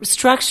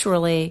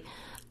structurally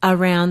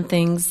around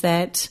things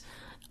that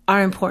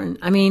are important.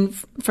 I mean,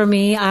 for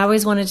me, I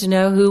always wanted to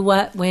know who,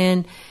 what,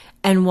 when,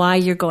 and why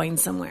you're going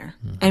somewhere,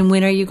 and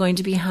when are you going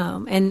to be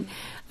home. And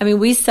I mean,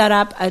 we set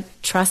up a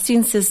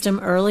trusting system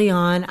early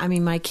on. I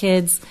mean, my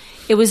kids,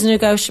 it was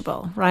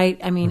negotiable, right?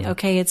 I mean,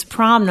 okay, it's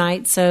prom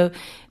night, so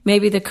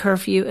maybe the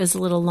curfew is a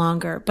little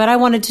longer, but I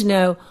wanted to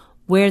know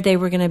where they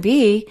were going to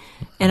be,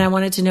 and I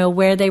wanted to know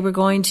where they were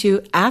going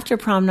to after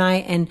prom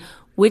night, and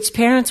which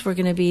parents were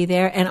going to be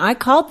there. And I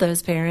called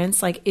those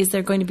parents, like, is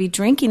there going to be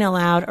drinking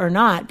allowed or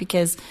not?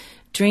 Because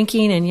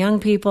drinking and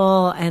young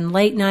people and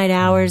late night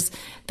hours,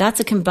 that's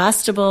a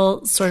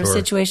combustible sort of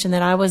situation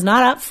that I was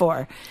not up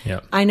for.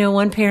 Yep. I know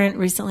one parent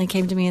recently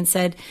came to me and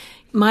said,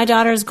 my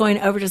daughter's going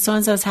over to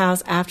so-and-so's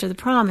house after the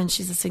prom, and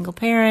she's a single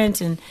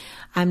parent, and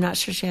I'm not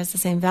sure she has the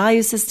same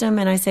value system.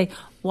 And I say,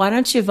 why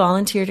don't you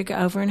volunteer to go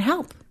over and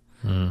help?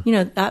 You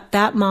know,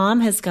 that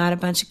mom has got a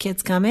bunch of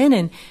kids come in,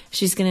 and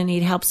she's going to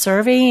need help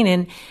serving,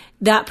 and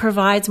that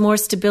provides more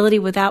stability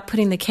without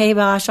putting the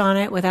kibosh on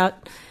it, without,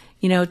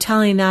 you know,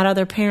 telling that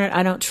other parent,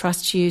 I don't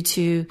trust you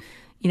to,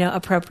 you know,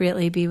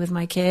 appropriately be with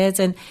my kids.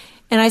 And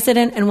I said,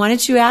 and why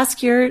don't you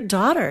ask your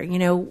daughter, you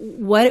know,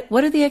 what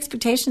are the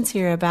expectations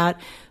here about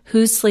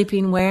who's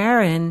sleeping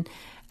where? And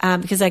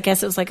because I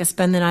guess it was like a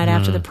spend the night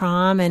after the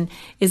prom, and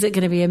is it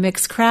going to be a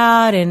mixed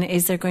crowd, and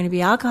is there going to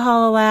be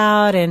alcohol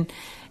allowed, and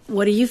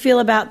what do you feel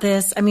about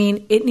this? I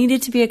mean, it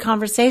needed to be a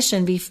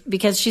conversation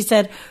because she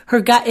said her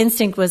gut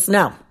instinct was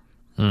no.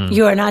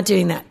 You are not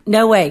doing that.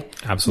 No way.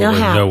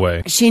 Absolutely no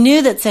way. She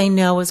knew that saying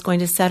no was going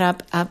to set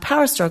up a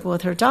power struggle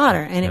with her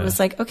daughter. And it was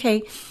like,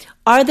 okay,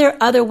 are there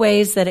other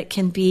ways that it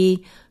can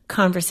be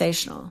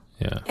conversational.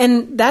 Yeah.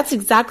 And that's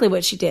exactly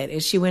what she did.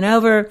 Is she went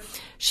over,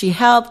 she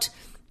helped.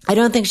 I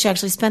don't think she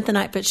actually spent the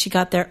night, but she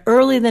got there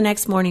early the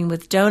next morning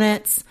with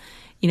donuts.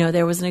 You know,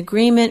 there was an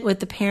agreement with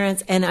the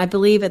parents, and I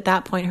believe at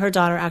that point her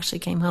daughter actually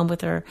came home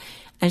with her,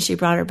 and she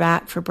brought her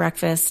back for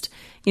breakfast.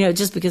 You know,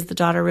 just because the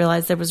daughter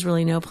realized there was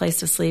really no place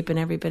to sleep and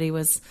everybody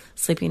was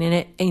sleeping in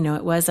it. You know,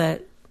 it was a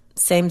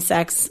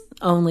same-sex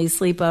only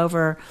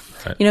sleepover.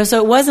 Right. You know, so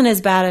it wasn't as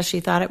bad as she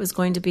thought it was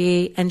going to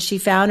be, and she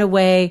found a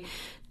way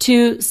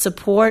to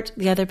support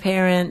the other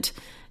parent,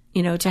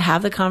 you know, to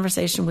have the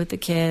conversation with the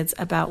kids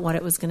about what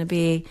it was going to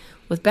be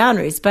with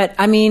boundaries. But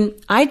I mean,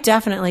 I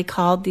definitely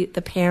called the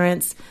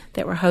parents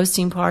that were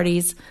hosting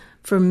parties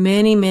for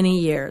many, many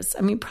years.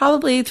 I mean,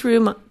 probably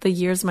through the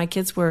years my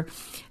kids were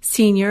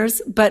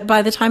seniors, but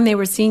by the time they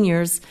were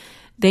seniors,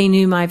 they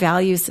knew my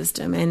value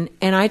system, and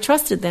I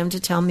trusted them to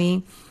tell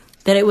me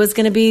that it was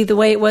going to be the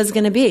way it was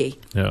going to be.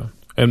 Yeah.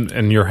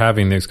 And you're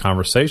having these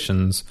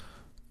conversations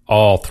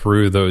all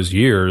through those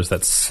years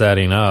that's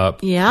setting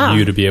up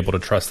you to be able to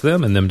trust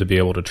them and them to be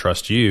able to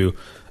trust you,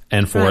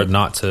 and for it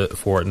not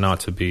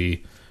to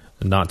be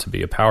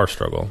a power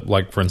struggle.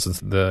 Like, for instance,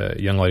 the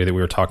young lady that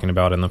we were talking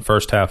about in the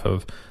first half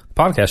of the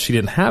podcast, she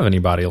didn't have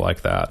anybody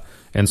like that.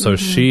 And so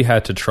she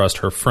had to trust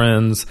her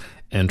friends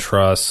and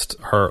trust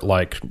her,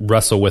 like,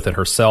 wrestle with it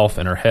herself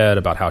in her head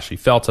about how she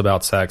felt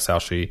about sex, how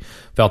she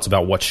felt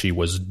about what she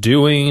was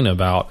doing,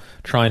 about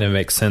trying to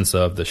make sense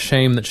of the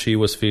shame that she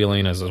was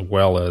feeling, as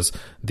well as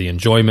the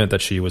enjoyment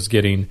that she was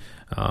getting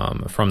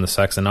from the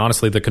sex. And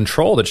honestly, the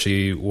control that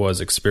she was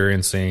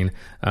experiencing,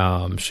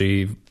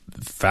 she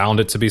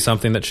found it to be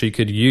something that she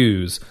could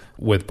use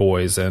with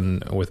boys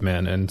and with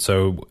men. And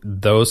so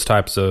those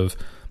types of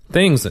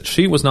things that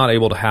she was not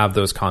able to have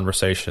those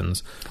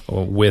conversations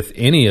with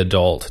any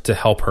adult to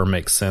help her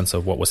make sense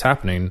of what was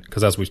happening.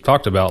 Because as we've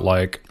talked about,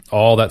 like,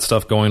 all that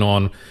stuff going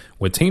on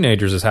with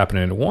teenagers is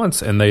happening at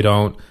once, and they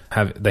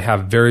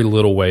have very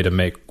little way to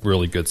make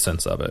really good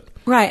sense of it.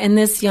 Right. And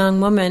this young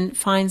woman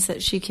finds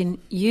that she can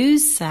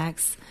use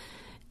sex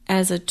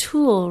as a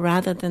tool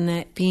rather than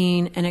that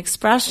being an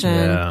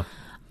expression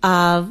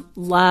of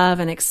love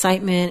and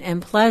excitement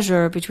and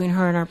pleasure between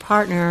her and her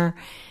partner.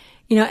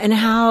 You know, and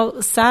how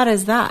sad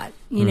is that?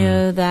 You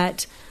know,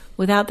 that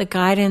without the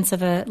guidance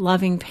of a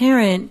loving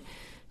parent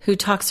who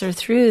talks her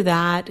through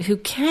that, who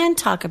can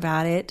talk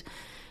about it.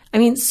 I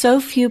mean, so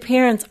few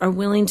parents are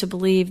willing to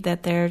believe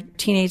that their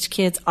teenage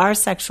kids are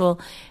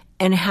sexual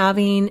and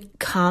having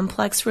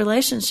complex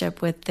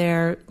relationship with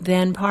their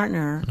then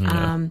partner.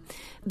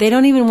 They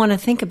don't even want to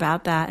think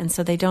about that, and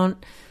so they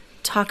don't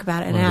talk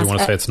about it and ask. You want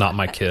to say it's not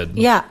my kid.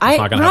 Yeah, it's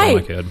not going to happen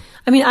to my kid.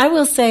 I mean, I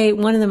will say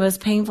one of the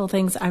most painful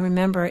things I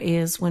remember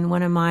is when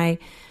one of my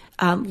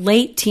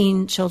late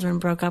teen children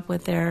broke up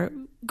with their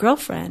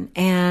girlfriend,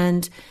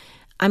 and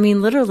I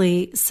mean,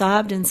 literally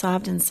sobbed and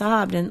sobbed and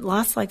sobbed, and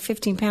lost like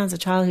 15 pounds. A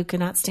child who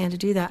could not stand to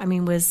do that. I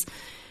mean, was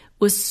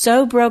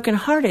so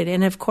brokenhearted.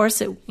 And of course,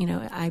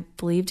 I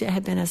believed it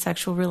had been a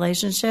sexual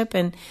relationship,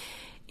 and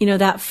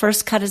that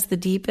first cut is the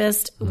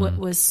deepest. What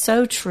was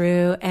so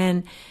true,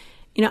 and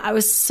I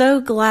was so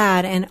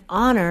glad and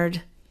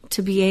honored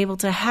to be able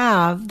to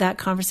have that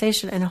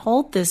conversation and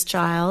hold this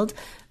child,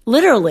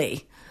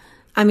 literally.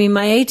 I mean,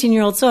 my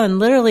 18-year-old son,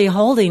 literally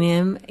holding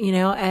him,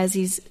 as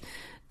he's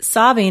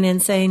sobbing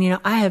and saying,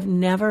 I have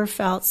never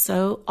felt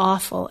so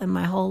awful in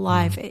my whole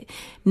life.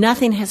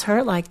 Nothing has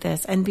hurt like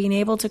this. And being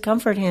able to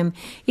comfort him,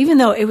 even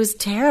though it was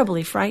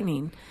terribly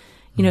frightening,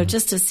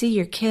 just to see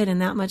your kid in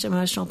that much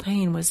emotional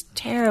pain was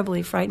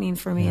terribly frightening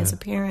for me as a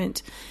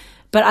parent.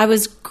 But I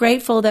was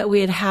grateful that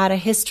we had had a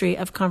history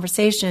of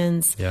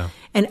conversations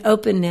and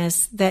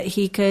openness, that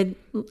he could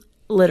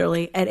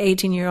literally, at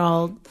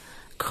 18-year-old,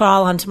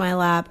 crawl onto my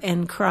lap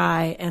and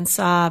cry and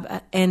sob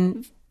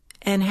and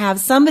have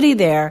somebody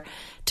there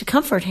to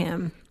comfort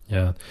him.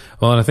 Yeah.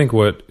 Well, and I think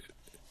what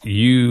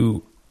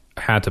you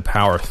had to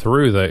power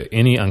through,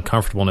 any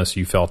uncomfortableness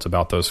you felt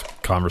about those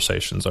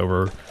conversations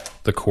over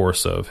the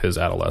course of his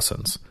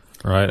adolescence.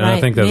 Right. And I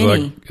think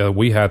that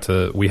we have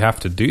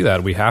to do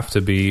that. We have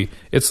to be,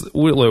 it's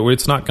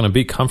not going to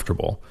be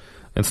comfortable.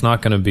 It's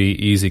not going to be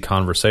easy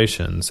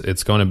conversations.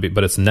 It's going to be,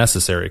 but it's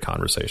necessary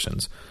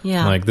conversations.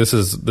 Yeah. Like this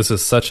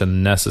is such a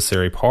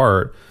necessary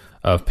part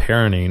of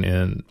parenting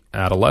in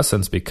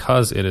adolescence,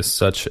 because it is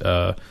such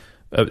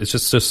it's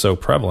just so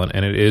prevalent,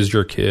 and it is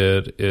your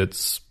kid.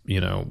 It's,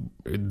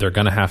 they're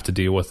going to have to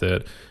deal with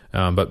it.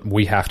 But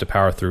we have to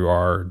power through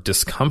our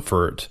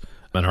discomfort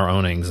and our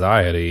own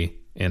anxiety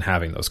in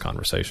having those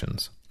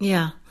conversations.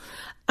 Yeah.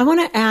 I want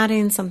to add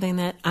in something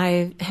that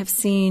I have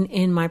seen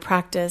in my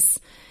practice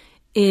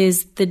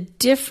is the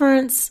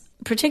difference,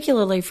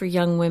 particularly for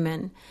young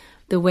women,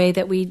 the way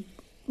that we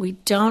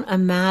don't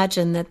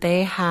imagine that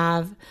they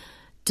have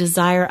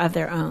desire of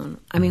their own.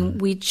 I mean,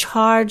 we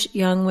charge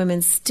young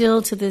women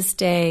still to this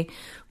day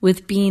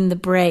with being the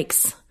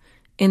brakes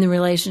in the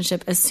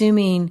relationship,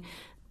 assuming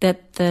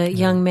that the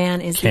young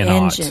man is the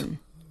engine.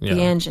 Yeah.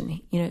 The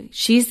engine.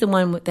 She's the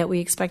one that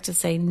we expect to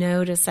say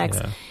no to sex.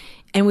 Yeah.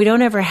 And we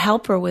don't ever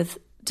help her with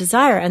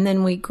desire. And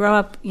then we grow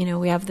up,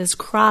 we have this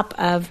crop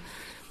of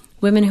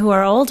women who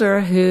are older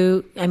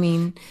who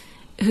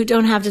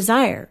don't have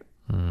desire.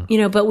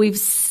 But we've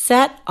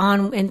set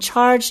on and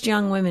charged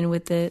young women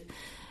with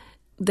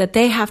that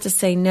they have to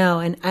say no.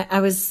 And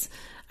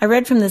I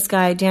read from this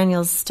guy,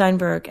 Daniel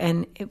Steinberg,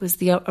 and it was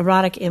the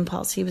Erotic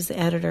Impulse. He was the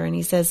editor, and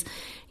he says,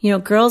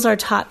 girls are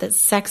taught that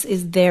sex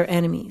is their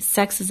enemy.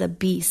 Sex is a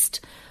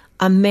beast,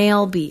 a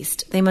male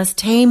beast. They must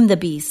tame the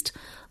beast.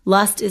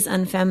 Lust is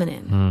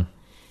unfeminine.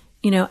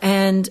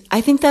 And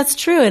I think that's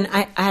true. And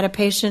I had a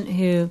patient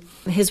who,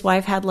 his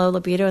wife had low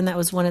libido, and that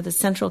was one of the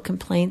central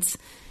complaints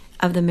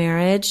of the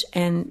marriage.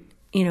 And,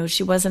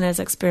 she wasn't as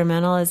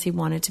experimental as he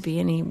wanted to be,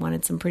 and he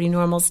wanted some pretty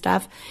normal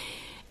stuff.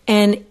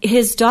 And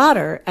his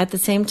daughter, at the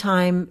same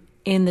time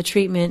in the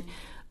treatment,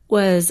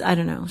 was,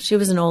 she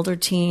was an older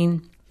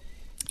teen,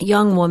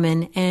 young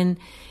woman, and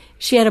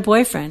she had a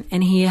boyfriend.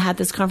 And he had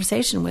this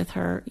conversation with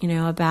her,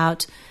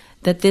 about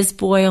that this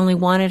boy only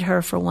wanted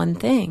her for one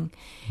thing.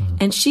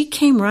 And she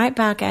came right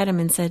back at him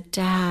and said,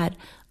 Dad,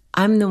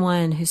 I'm the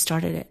one who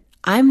started it.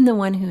 I'm the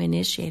one who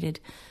initiated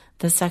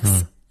the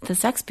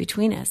sex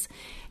between us.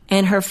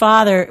 And her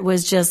father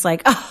was just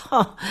like,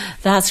 oh,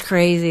 that's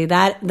crazy.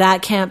 That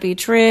can't be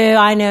true.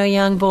 I know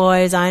young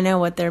boys. I know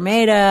what they're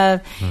made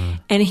of.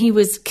 And he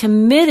was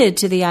committed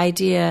to the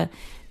idea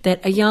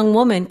that a young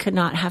woman could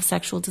not have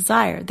sexual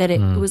desire, that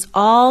it was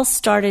all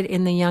started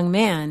in the young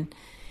man.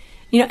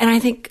 And I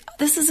think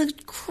this is a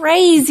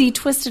crazy,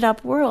 twisted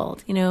up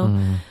world,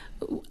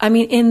 I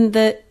mean, in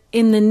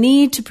the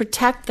need to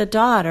protect the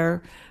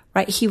daughter,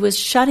 right? He was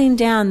shutting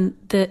down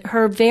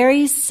her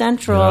very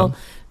central,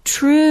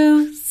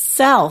 true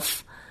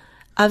self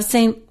of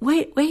saying,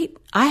 wait,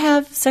 I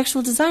have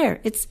sexual desire.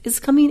 It's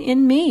coming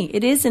in me.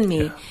 It is in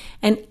me.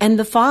 Yeah. And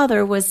the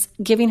father was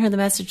giving her the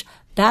message,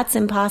 that's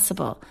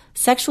impossible.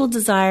 Sexual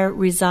desire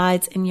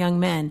resides in young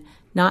men,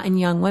 not in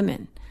young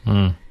women.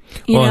 You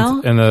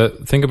know?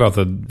 And think about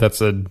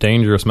that's a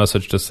dangerous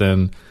message to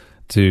send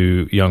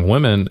to young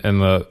women,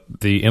 and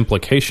the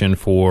implication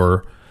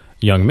for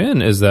young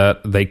men is that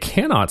they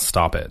cannot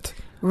stop it.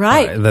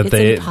 Right. It's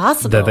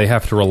impossible. That they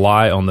have to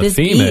rely on the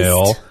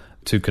female beast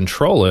to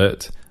control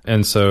it.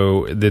 And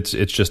so it's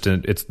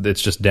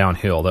just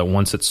downhill. That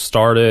once it's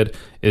started,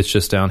 it's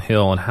just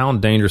downhill. And how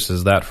dangerous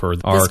is that for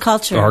our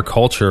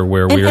culture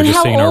where we are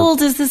just seeing how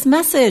old is this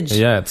message?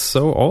 Yeah, it's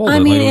so old. I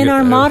mean, in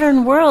our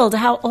modern world,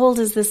 how old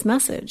is this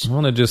message?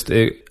 Well,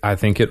 I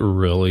think it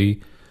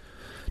really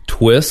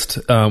twist.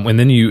 And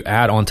then you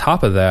add on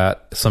top of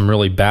that some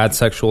really bad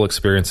sexual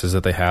experiences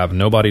that they have,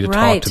 nobody to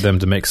talk to them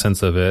to make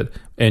sense of it.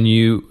 And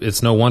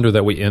it's no wonder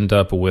that we end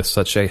up with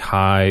such a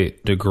high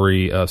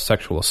degree of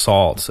sexual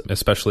assaults,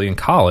 especially in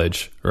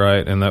college,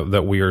 right? And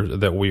that we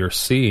are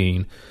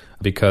seeing,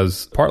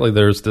 because partly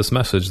there's this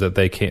message that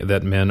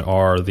that men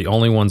are the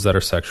only ones that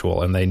are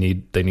sexual, and they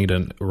need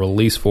a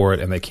release for it,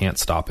 and they can't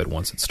stop it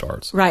once it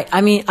starts. Right.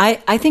 I mean,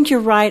 I think you're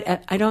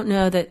right. I don't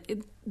know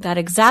that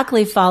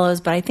exactly follows,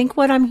 but I think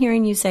what I'm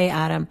hearing you say,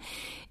 Adam,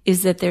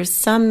 is that there's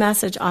some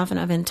message often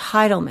of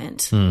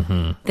entitlement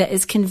that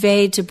is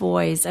conveyed to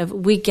boys of,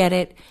 we get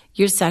it,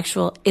 you're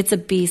sexual, it's a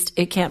beast,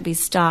 it can't be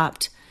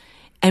stopped.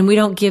 And we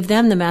don't give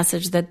them the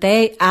message that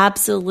they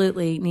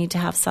absolutely need to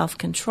have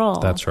self-control.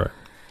 That's right.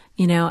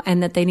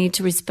 And that they need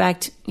to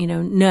respect,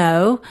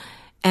 no,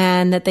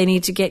 and that they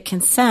need to get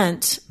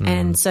consent.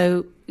 And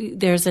so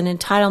there's an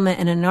entitlement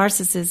and a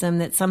narcissism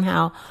that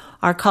somehow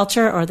our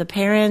culture or the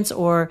parents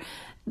or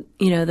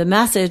the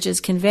message is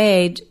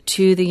conveyed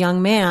to the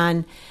young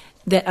man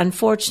that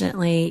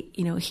unfortunately,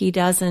 he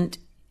doesn't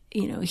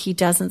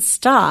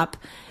stop,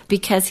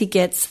 because he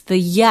gets the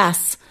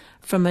yes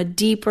from a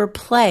deeper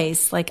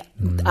place. Like,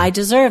 I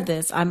deserve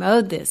this. I'm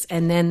owed this.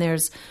 And then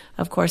there's,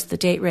 of course, the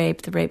date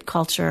rape, the rape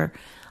culture,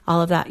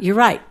 all of that. You're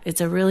right.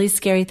 It's a really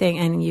scary thing.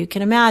 And you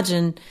can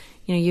imagine,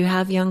 you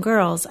have young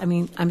girls. I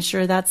mean, I'm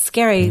sure that's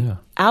scary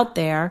out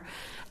there.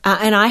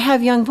 And I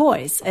have young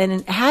boys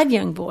and had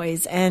young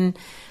boys. And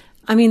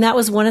I mean, that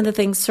was one of the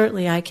things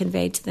certainly I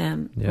conveyed to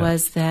them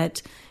was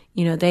that,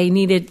 they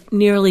needed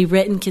nearly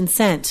written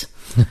consent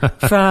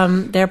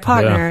from their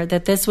partner,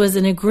 that this was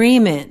an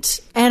agreement.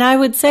 And I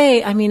would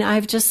say, I mean,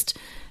 I've just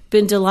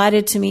been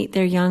delighted to meet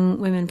their young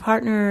women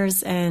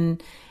partners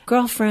and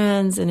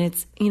girlfriends. And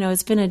it's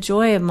been a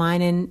joy of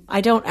mine. And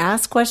I don't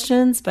ask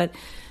questions, but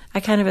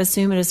I kind of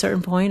assume at a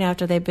certain point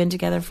after they've been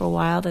together for a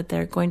while that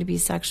they're going to be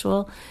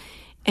sexual.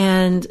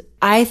 And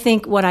I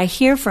think what I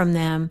hear from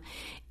them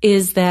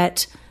is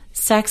that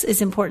sex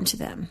is important to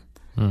them.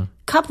 A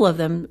couple of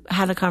them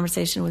had a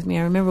conversation with me.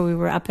 I remember we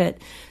were up at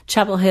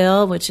Chapel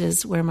Hill, which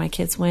is where my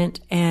kids went.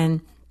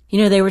 And,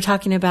 they were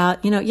talking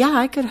about,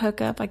 I could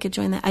hook up. I could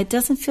join that. It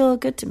doesn't feel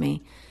good to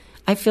me.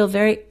 I feel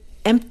very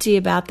empty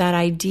about that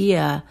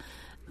idea.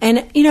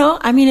 And,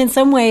 in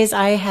some ways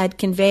I had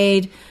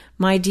conveyed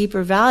my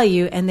deeper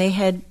value, and they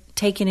had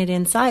taken it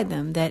inside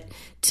them that,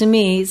 to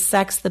me,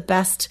 sex, the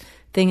best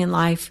thing in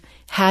life,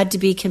 had to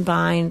be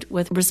combined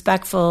with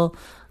respectful,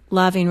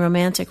 loving,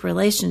 romantic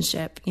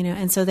relationship,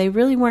 and so they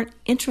really weren't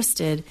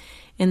interested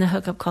in the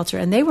hookup culture.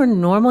 And they were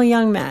normal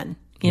young men,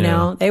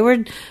 they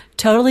were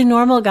totally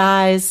normal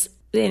guys,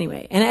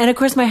 anyway, and of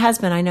course my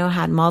husband, I know,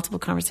 had multiple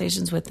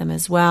conversations with them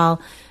as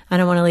well. I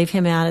don't want to leave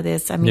him out of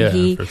this. I mean,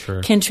 he for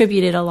sure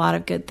contributed a lot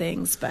of good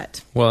things,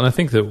 but. Well, and I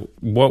think that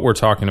what we're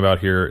talking about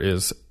here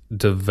is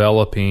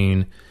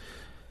developing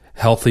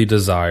healthy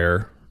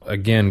desire.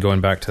 Again,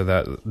 going back to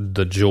that,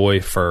 the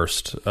joy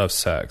first of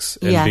sex,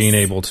 and being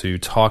able to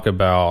talk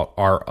about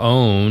our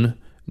own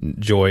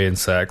joy in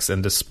sex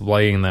and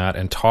displaying that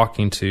and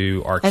talking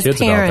to our kids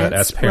about that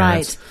as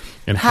parents. Right.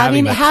 And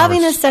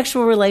having a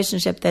sexual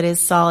relationship that is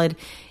solid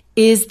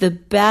is the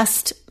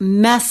best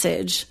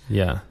message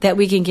that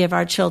we can give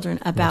our children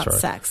about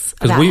sex,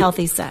 about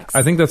healthy sex.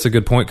 I think that's a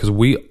good point, because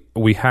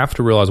we have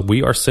to realize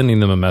we are sending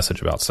them a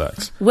message about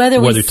sex.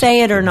 Whether we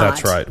say it or not.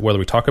 That's right. Whether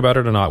we talk about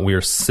it or not, we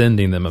are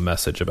sending them a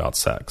message about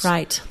sex.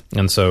 Right.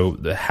 And so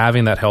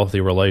having that healthy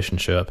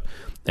relationship,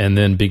 and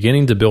then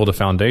beginning to build a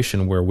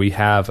foundation where we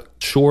have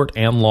short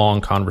and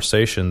long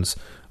conversations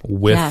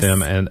with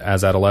them and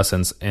as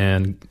adolescents.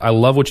 And I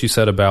love what you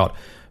said about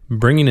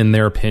bringing in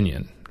their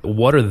opinion.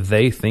 What are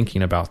they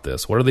thinking about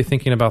this? What are they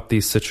thinking about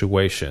these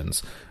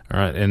situations? All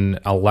right. And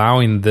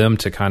allowing them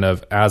to kind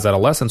of, as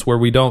adolescents, where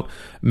we don't,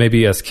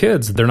 maybe as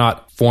kids, they're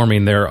not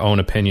forming their own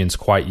opinions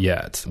quite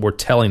yet. We're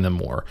telling them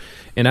more.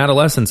 In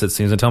adolescence, it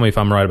seems, and tell me if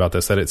I'm right about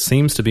this, that it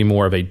seems to be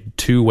more of a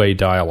two-way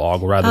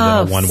dialogue rather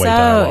than a one-way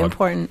dialogue. So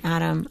important,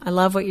 Adam. I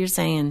love what you're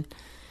saying.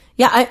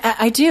 Yeah,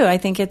 I do. I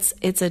think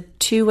it's a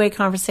two-way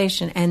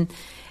conversation. And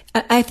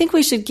I think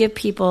we should give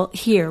people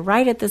here,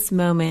 right at this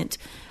moment,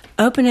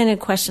 open-ended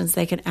questions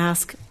they can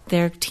ask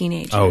their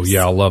teenagers. Oh,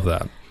 yeah, I love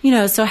that.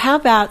 So how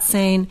about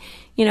saying,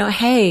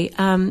 hey,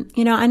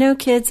 I know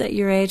kids at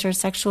your age are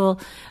sexual.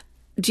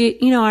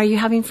 Are you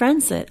having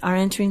friends that are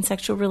entering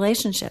sexual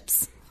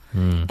relationships?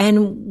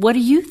 And what are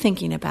you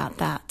thinking about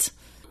that?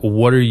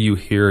 What are you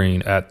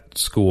hearing at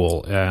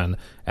school and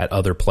at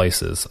other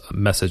places,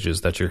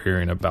 messages that you're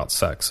hearing about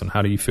sex, and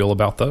how do you feel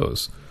about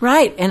those?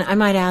 Right. And I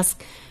might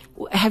ask,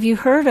 have you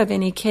heard of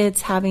any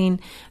kids having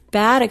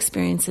bad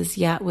experiences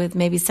yet with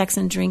maybe sex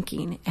and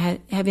drinking?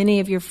 Have any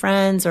of your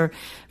friends or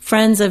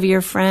friends of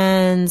your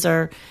friends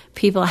or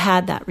people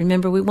had that?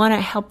 Remember, we want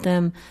to help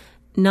them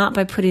not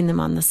by putting them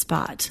on the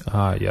spot.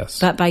 Yes.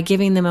 But by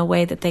giving them a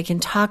way that they can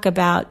talk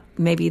about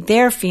maybe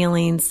their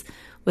feelings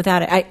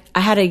without it. I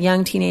had a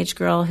young teenage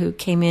girl who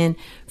came in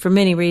for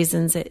many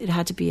reasons. It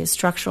had to be a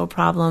structural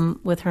problem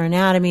with her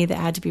anatomy that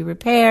had to be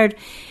repaired.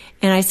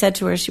 And I said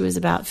to her, she was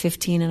about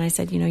 15, and I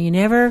said, you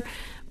never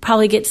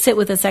probably get to sit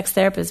with a sex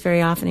therapist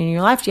very often in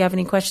your life. Do you have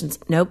any questions?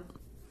 Nope.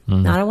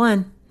 Not a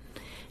one.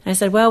 And I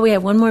said, well, we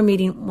have one more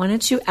meeting. Why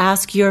don't you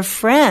ask your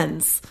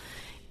friends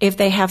if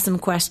they have some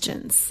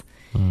questions?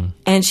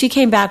 And she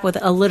came back with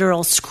a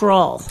literal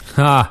scroll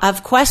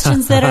of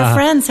questions that her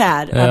friends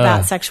had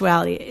about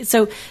sexuality.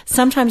 So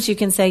sometimes you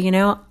can say,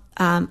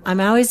 I'm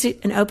always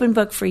an open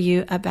book for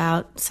you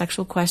about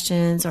sexual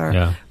questions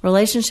or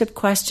relationship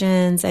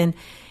questions. And,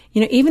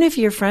 even if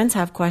your friends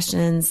have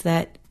questions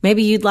that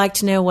maybe you'd like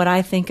to know what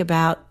I think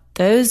about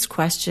those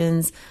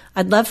questions,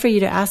 I'd love for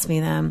you to ask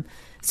me them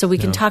so we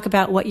can talk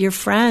about what your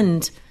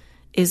friend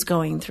is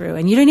going through.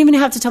 And you don't even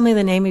have to tell me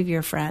the name of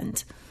your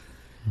friend.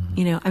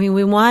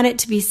 We want it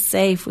to be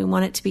safe. We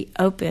want it to be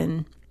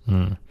open.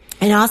 And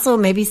also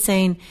maybe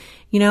saying,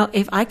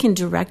 if I can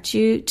direct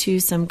you to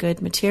some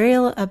good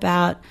material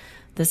about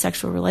the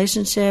sexual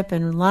relationship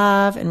and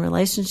love and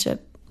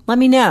relationship, let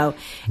me know.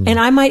 And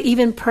I might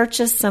even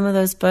purchase some of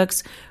those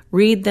books,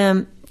 read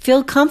them,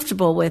 feel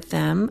comfortable with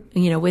them,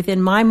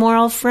 within my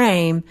moral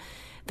frame,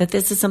 that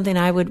this is something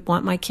I would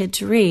want my kid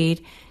to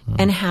read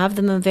and have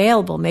them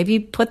available. Maybe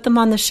put them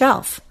on the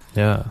shelf.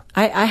 Yeah.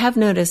 I have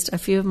noticed a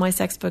few of my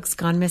sex books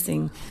gone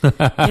missing,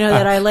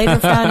 that I later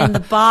found in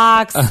the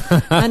box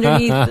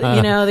underneath,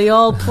 the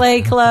old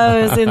play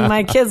clothes in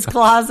my kid's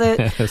closet.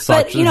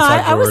 But,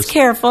 I was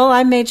careful.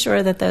 I made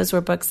sure that those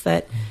were books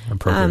that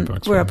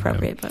were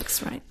appropriate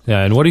books, right?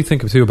 Yeah. And what do you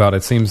think, too, about it?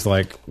 It seems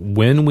like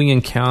when we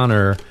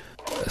encounter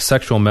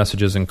sexual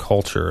messages in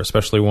culture,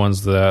 especially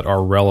ones that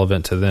are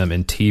relevant to them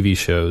in TV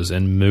shows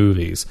and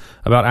movies,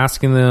 about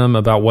asking them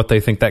about what they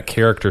think that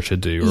character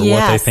should do or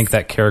what they think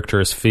that character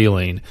is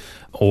feeling,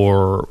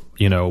 or,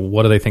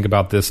 what do they think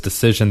about this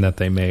decision that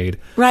they made?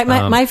 Right.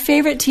 My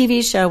favorite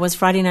TV show was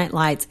Friday Night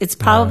Lights. It's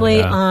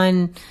probably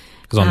on...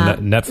 It was on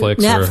Netflix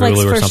or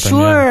Hulu or for something.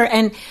 Sure.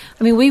 Yeah. And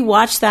we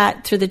watched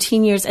that through the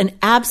teen years, and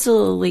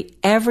absolutely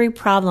every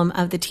problem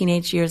of the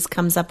teenage years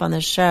comes up on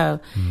the show.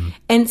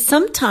 And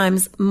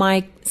sometimes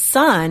my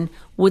son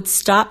would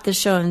stop the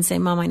show and say,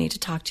 Mom, I need to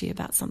talk to you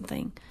about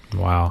something.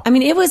 Wow.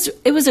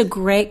 It was a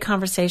great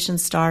conversation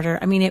starter.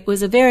 It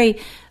was a very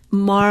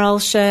moral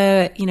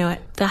show.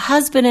 The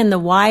husband and the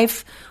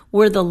wife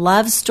were the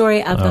love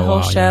story of the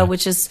whole show,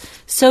 which is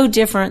so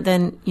different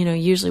than,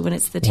 usually when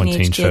it's the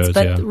teenage kids. Shows,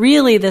 but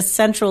really the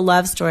central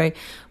love story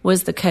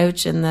was the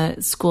coach and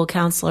the school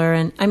counselor.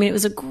 And it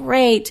was a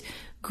great,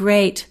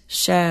 great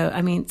show.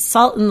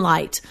 Salt and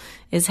light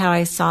is how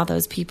I saw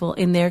those people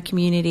in their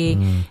community,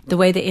 the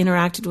way they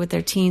interacted with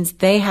their teens.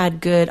 They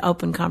had good,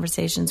 open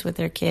conversations with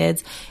their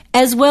kids,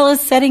 as well as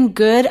setting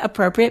good,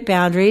 appropriate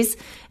boundaries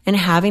and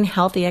having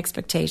healthy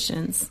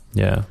expectations.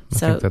 Yeah. I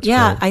think that's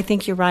great. I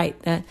think you're right.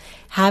 That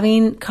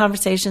having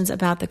conversations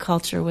about the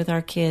culture with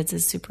our kids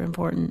is super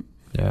important.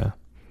 Yeah.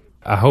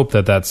 I hope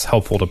that that's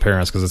helpful to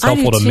parents because it's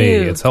helpful to me.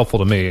 It's helpful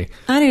to me.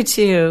 I do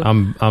too.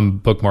 I'm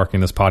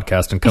bookmarking this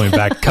podcast and coming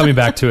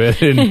back to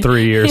it in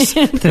 3 years.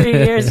 In 3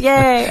 years.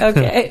 Yay.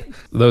 Okay.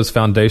 Those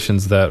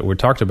foundations that we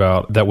talked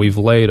about that we've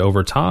laid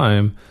over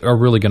time are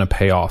really going to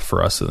pay off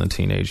for us in the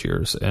teenage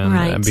years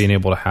and being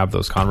able to have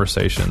those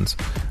conversations,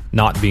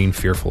 not being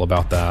fearful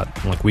about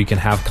that. Like we can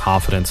have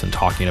confidence in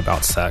talking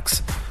about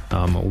sex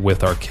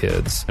with our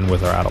kids and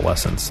with our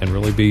adolescents and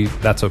really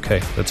that's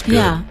okay. That's good.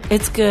 Yeah,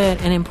 it's good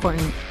and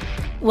important.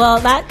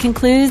 Well, that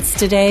concludes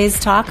today's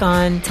talk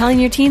on telling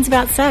your teens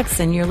about sex.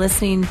 And you're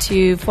listening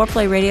to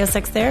Foreplay Radio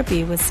Sex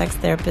Therapy with sex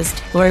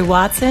therapist Lori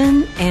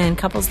Watson and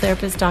couples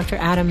therapist Dr.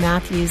 Adam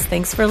Matthews.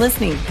 Thanks for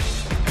listening.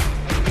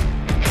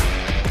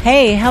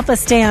 Hey, help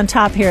us stay on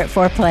top here at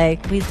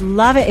Foreplay. We'd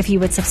love it if you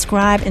would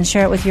subscribe and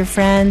share it with your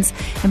friends.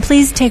 And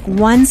please take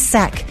 1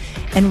 sec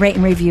and rate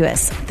and review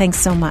us. Thanks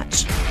so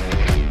much.